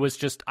think he was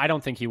just – I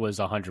don't think he was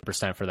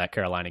 100% for that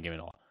Carolina game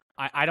at all.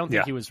 I don't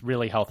think he was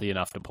really healthy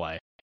enough to play.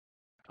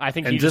 I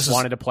think he just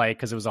wanted to play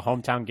because it was a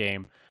hometown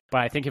game.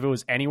 But I think if it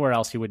was anywhere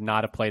else, he would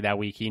not have played that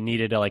week. He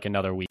needed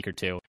another week or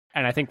two.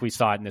 And I think we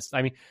saw it in this.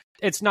 I mean,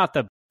 it's not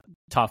the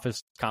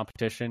toughest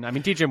competition. I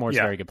mean, DJ Moore's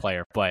a very good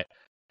player, but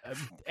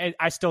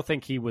I still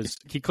think he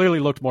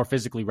clearly looked more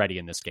physically ready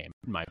in this game,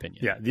 in my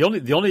opinion. Yeah,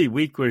 the only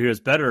week where he was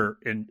better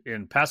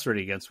in pass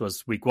rating against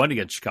was week 1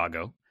 against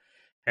Chicago.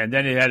 And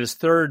then he had his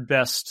 3rd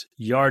best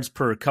yards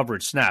per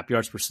snap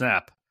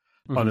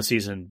mm-hmm. on the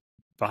season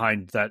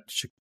behind that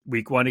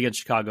week 1 against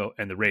Chicago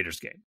and the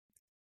Raiders game.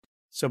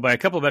 So by a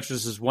couple of metrics,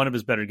 this is one of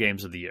his better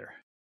games of the year.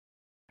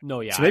 No,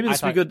 yeah. So maybe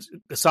this will be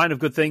a sign of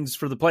good things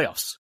for the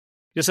playoffs.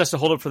 He just has to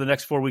hold up for the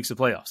next 4 weeks of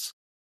playoffs.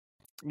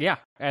 Yeah,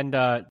 and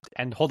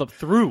hold up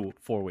through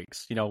 4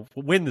 weeks.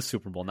 Win the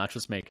Super Bowl, not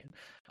just make it.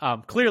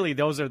 Clearly,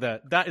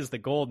 that is the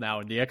goal now,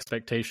 and the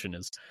expectation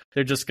is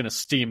they're just going to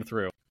steam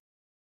through.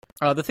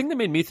 The thing that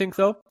made me think,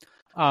 though,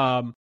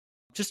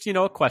 just,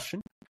 a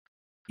question.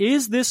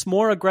 Is this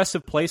more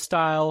aggressive play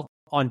style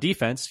on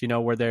defense,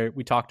 where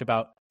we talked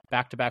about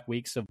back-to-back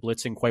weeks of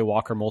blitzing Quay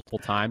Walker multiple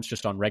times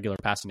just on regular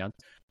passing down?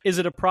 Is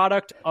it a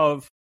product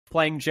of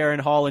playing Jaren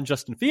Hall and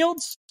Justin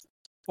Fields?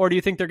 Or do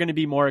you think they're going to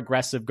be more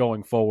aggressive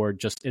going forward?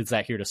 Just is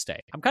that here to stay?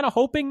 I'm kind of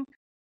hoping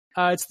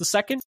it's the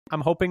second.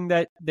 I'm hoping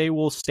that they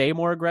will stay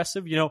more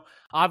aggressive.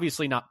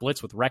 Obviously not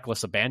blitz with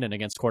reckless abandon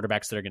against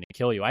quarterbacks that are going to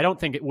kill you. I don't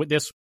think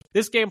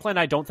this game plan,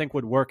 I don't think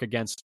would work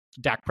against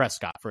Dak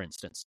Prescott, for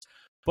instance.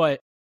 But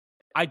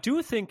I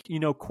do think,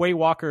 Quay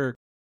Walker,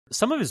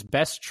 some of his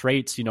best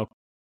traits,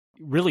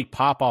 really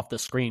pop off the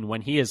screen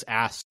when he is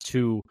asked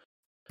to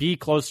be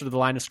closer to the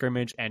line of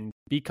scrimmage and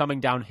be coming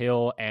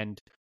downhill. And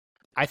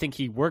I think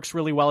he works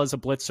really well as a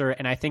blitzer.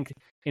 And I think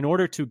in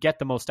order to get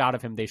the most out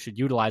of him, they should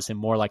utilize him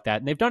more like that.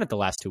 And they've done it the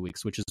last 2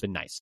 weeks, which has been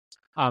nice.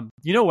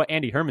 You know what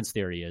Andy Herman's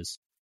theory is?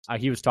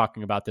 He was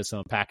talking about this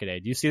on Pack-A-Day.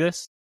 Do you see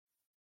this?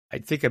 I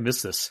think I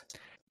missed this.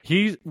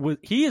 He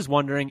is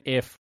wondering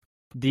if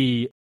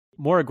the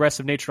more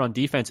aggressive nature on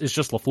defense is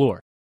just LaFleur,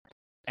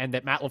 and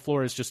that Matt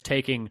LaFleur is just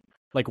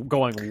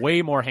going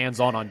way more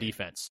hands-on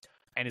defense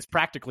and is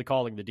practically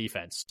calling the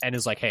defense and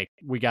is like, hey,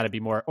 we got to be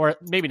more, or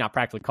maybe not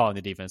practically calling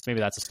the defense. Maybe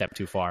that's a step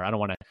too far. I don't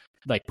want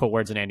to put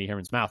words in Andy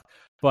Herman's mouth,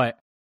 but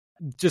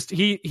just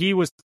he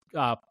was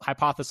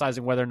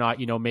hypothesizing whether or not,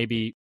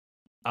 maybe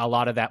a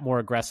lot of that more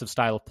aggressive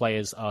style of play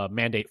is a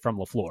mandate from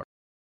LaFleur,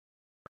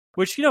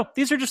 which,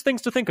 these are just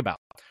things to think about.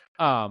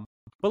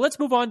 let's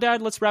move on,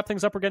 Dad. Let's wrap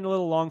things up. We're getting a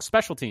little long.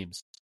 Special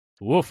teams.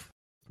 Woof.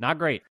 Not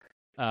great.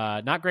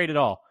 Not great at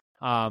all.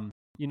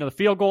 The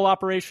field goal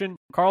operation,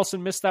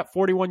 Carlson missed that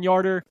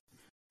 41-yarder.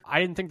 I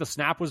didn't think the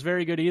snap was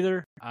very good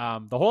either.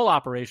 The whole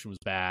operation was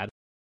bad.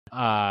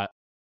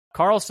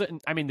 Carlson,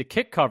 the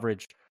kick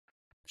coverage,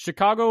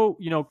 Chicago,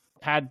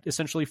 had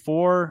essentially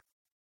 4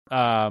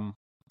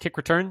 kick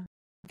returns.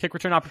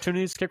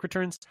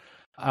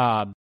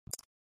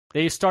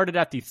 They started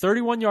at the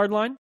 31-yard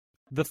line,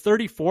 the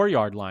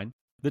 34-yard line,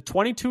 the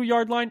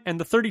 22-yard line, and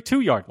the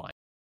 32-yard line.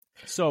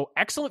 So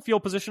excellent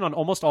field position on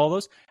almost all of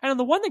those. And on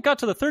the one that got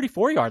to the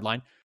 34-yard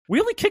line, we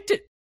only kicked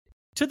it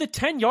to the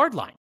 10-yard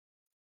line.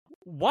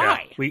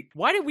 Why? Yeah,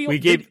 Why did we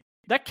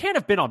that can't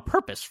have been on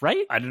purpose,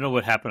 right? I don't know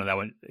what happened to that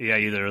one. Yeah,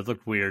 either. It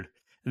looked weird.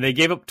 And they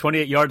gave up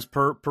 28 yards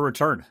per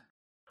return.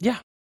 Yeah.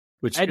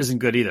 Which isn't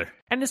good either.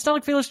 And it's not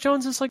like Felix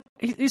Jones is like,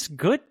 he's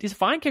good. He's a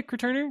fine kick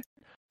returner.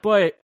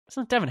 But it's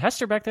not Devin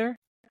Hester back there.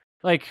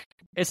 Like,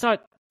 it's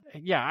not,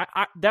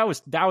 that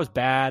was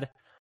bad.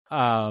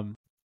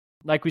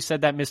 Like we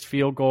said, that missed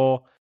field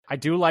goal. I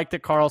do like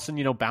that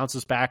Carlson,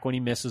 bounces back when he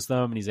misses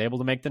them and he's able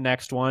to make the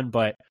next one.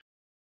 But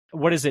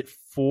what is it?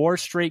 5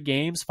 straight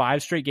games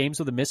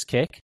with a missed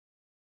kick?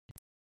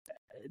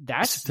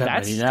 That's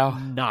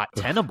not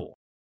tenable.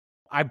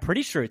 I'm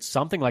pretty sure it's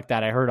something like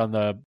that. I heard on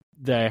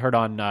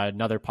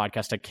another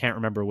podcast. I can't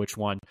remember which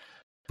one,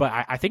 but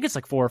I think it's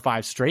like 4 or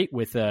 5 straight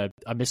with a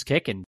missed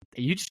kick, and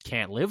you just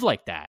can't live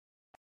like that.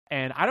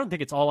 And I don't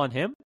think it's all on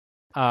him.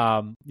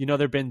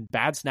 There've been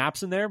bad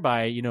snaps in there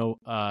by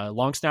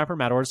long snapper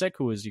Matt Orzek,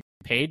 who was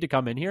paid to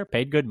come in here,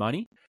 paid good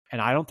money,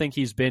 and I don't think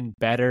he's been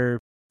better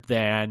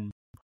than.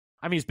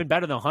 He's been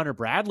better than Hunter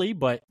Bradley,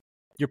 but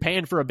you're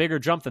paying for a bigger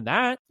jump than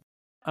that.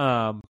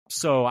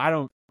 So I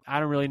don't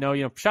really know.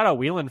 Shout out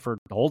Whelan for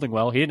holding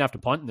well. He didn't have to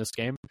punt in this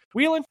game.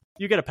 Whelan,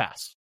 you get a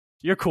pass.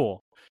 You're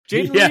cool.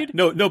 Jaden Reed,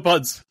 no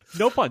punts.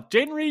 No punt.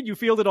 Jaden Reed, you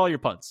fielded all your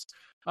punts.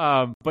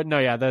 But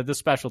no, the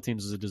special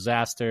teams is a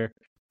disaster.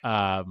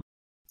 The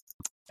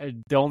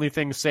only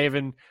thing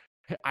saving,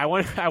 I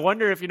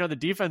wonder if the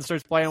defense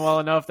starts playing well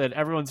enough that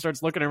everyone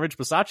starts looking at Rich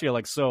Bisaccia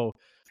like, so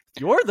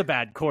you're the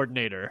bad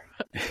coordinator.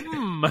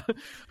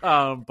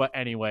 But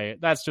anyway,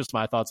 that's just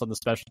my thoughts on the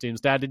special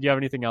teams. Dad, did you have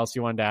anything else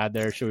you wanted to add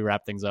there? Should we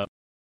wrap things up?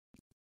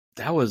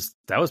 That was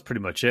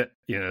pretty much it.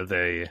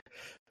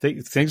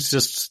 Things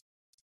just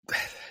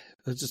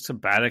some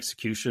bad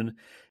execution,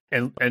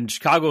 and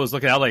Chicago was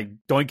looking out like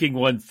doinking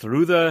one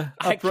through the.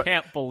 I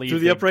can't believe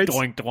the uprights.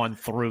 Doinked one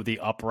through the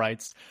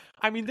uprights.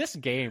 This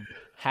game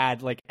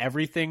had like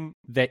everything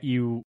that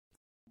you.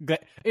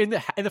 In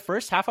the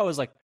first half, I was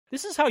like,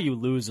 this is how you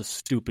lose a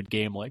stupid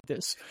game like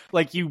this.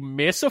 Like, you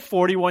miss a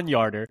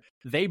 41-yarder,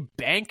 they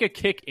bank a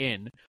kick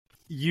in,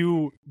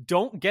 you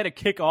don't get a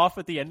kick off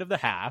at the end of the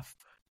half.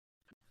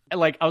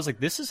 And I was like,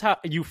 this is how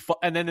you.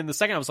 And then in the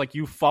second, I was like,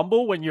 you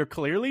fumble when you're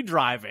clearly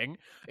driving.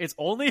 It's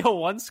only a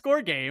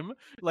 1-score game.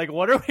 Like,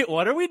 what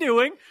are we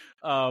doing?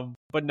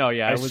 But no,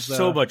 yeah, it was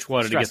so much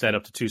wanted stressful. To get that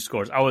up to 2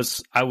 scores. I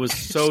was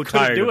so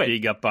tired of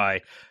being up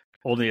by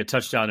only a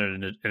touchdown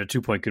and a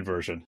 2-point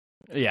conversion.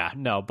 Yeah,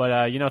 no,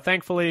 but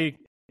thankfully.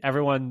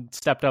 Everyone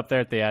stepped up there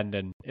at the end,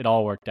 and it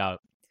all worked out.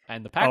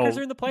 And the Packers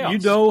are in the playoffs. You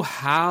know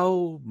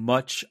how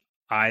much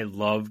I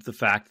loved the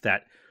fact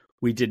that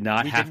we didn't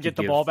get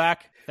the ball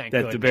back? Thank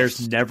goodness. The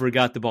Bears never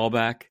got the ball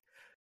back?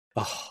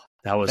 Oh,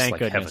 that was Thank like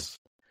goodness. heaven.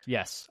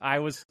 Yes, I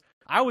was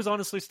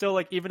honestly still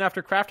like, even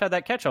after Kraft had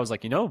that catch, I was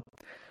like,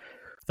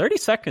 30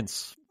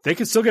 seconds. They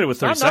can still get it with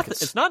 30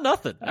 seconds. It's not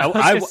nothing. I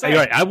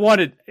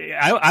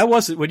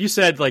wasn't, when you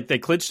said like they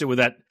clinched it with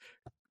that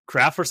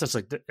Kraft first, that's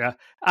like,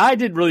 I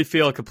didn't really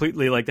feel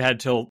completely like they had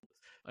until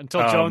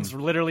Jones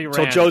literally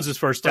ran. Until Jones'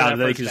 first down, and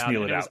then they could just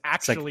kneel it out. It was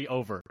actually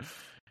over.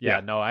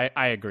 Yeah, no,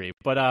 I agree.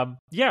 But a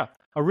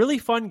really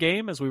fun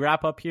game as we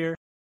wrap up here.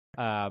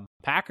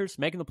 Packers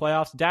making the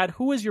playoffs. Dad,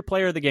 who is your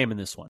player of the game in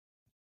this one?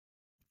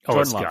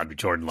 It's got to be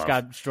Jordan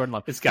Love. Jordan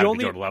Love. It's got to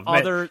be Jordan Love.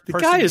 The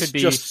guy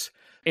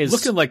is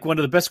looking like one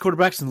of the best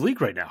quarterbacks in the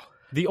league right now.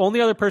 The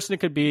only other person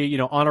it could be,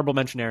 honorable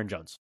mention Aaron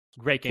Jones.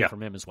 Great game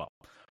from him as well.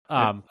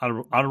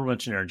 Honorable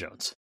mention Aaron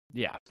Jones.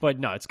 Yeah, but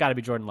no, it's got to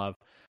be Jordan Love.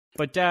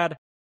 But Dad,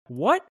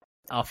 what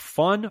a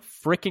fun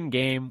freaking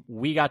game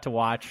we got to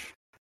watch.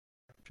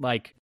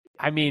 What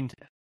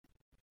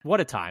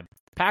a time.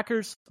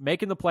 Packers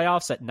making the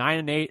playoffs at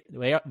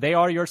 9-8. They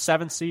are your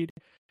 7th seed.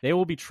 They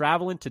will be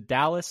traveling to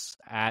Dallas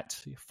at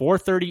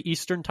 4:30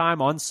 Eastern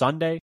time on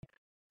Sunday.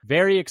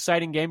 Very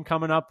exciting game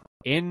coming up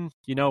in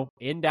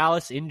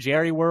Dallas, in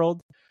Jerry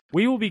World.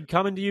 We will be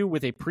coming to you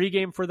with a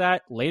pregame for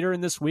that later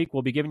in this week.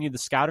 We'll be giving you the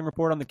scouting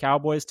report on the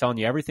Cowboys, telling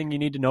you everything you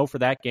need to know for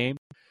that game.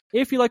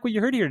 If you like what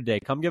you heard here today,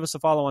 come give us a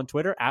follow on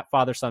Twitter at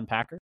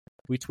FatherSonPacker.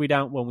 We tweet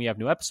out when we have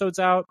new episodes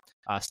out,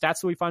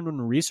 stats that we find when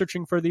we're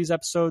researching for these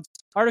episodes,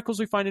 articles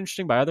we find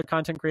interesting by other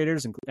content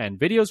creators, and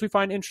videos we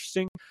find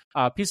interesting,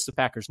 pieces of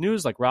Packers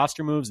news like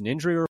roster moves and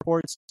injury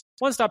reports.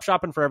 One-stop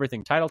shopping for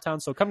everything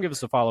Titletown, so come give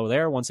us a follow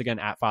there, once again,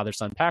 at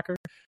FatherSonPacker.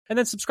 And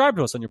then subscribe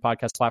to us on your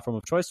podcast platform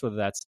of choice, whether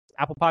that's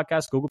Apple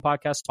Podcasts, Google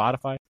Podcasts,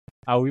 Spotify.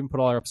 We even put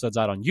all our episodes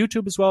out on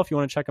YouTube as well if you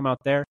want to check them out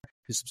there.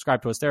 If you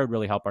subscribe to us there, it would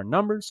really help our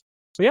numbers.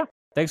 So yeah,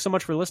 thanks so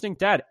much for listening.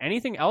 Dad,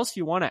 anything else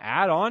you want to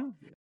add on?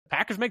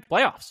 Packers make the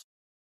playoffs.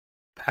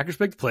 Packers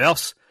make the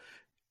playoffs.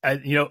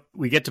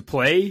 We get to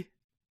play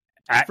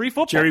at free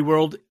football. Jerry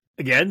World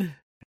again.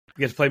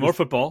 We get to play more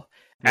football.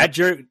 At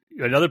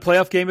another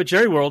playoff game at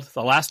Jerry World.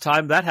 The last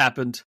time that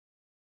happened,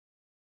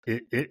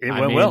 it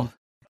went well.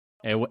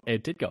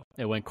 It did go.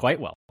 It went quite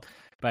well.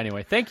 But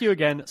anyway, thank you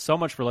again so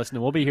much for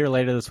listening. We'll be here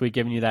later this week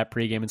giving you that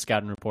pregame and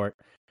scouting report.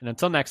 And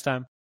until next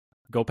time,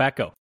 go Pack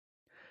Go.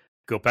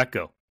 Go Pack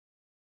Go.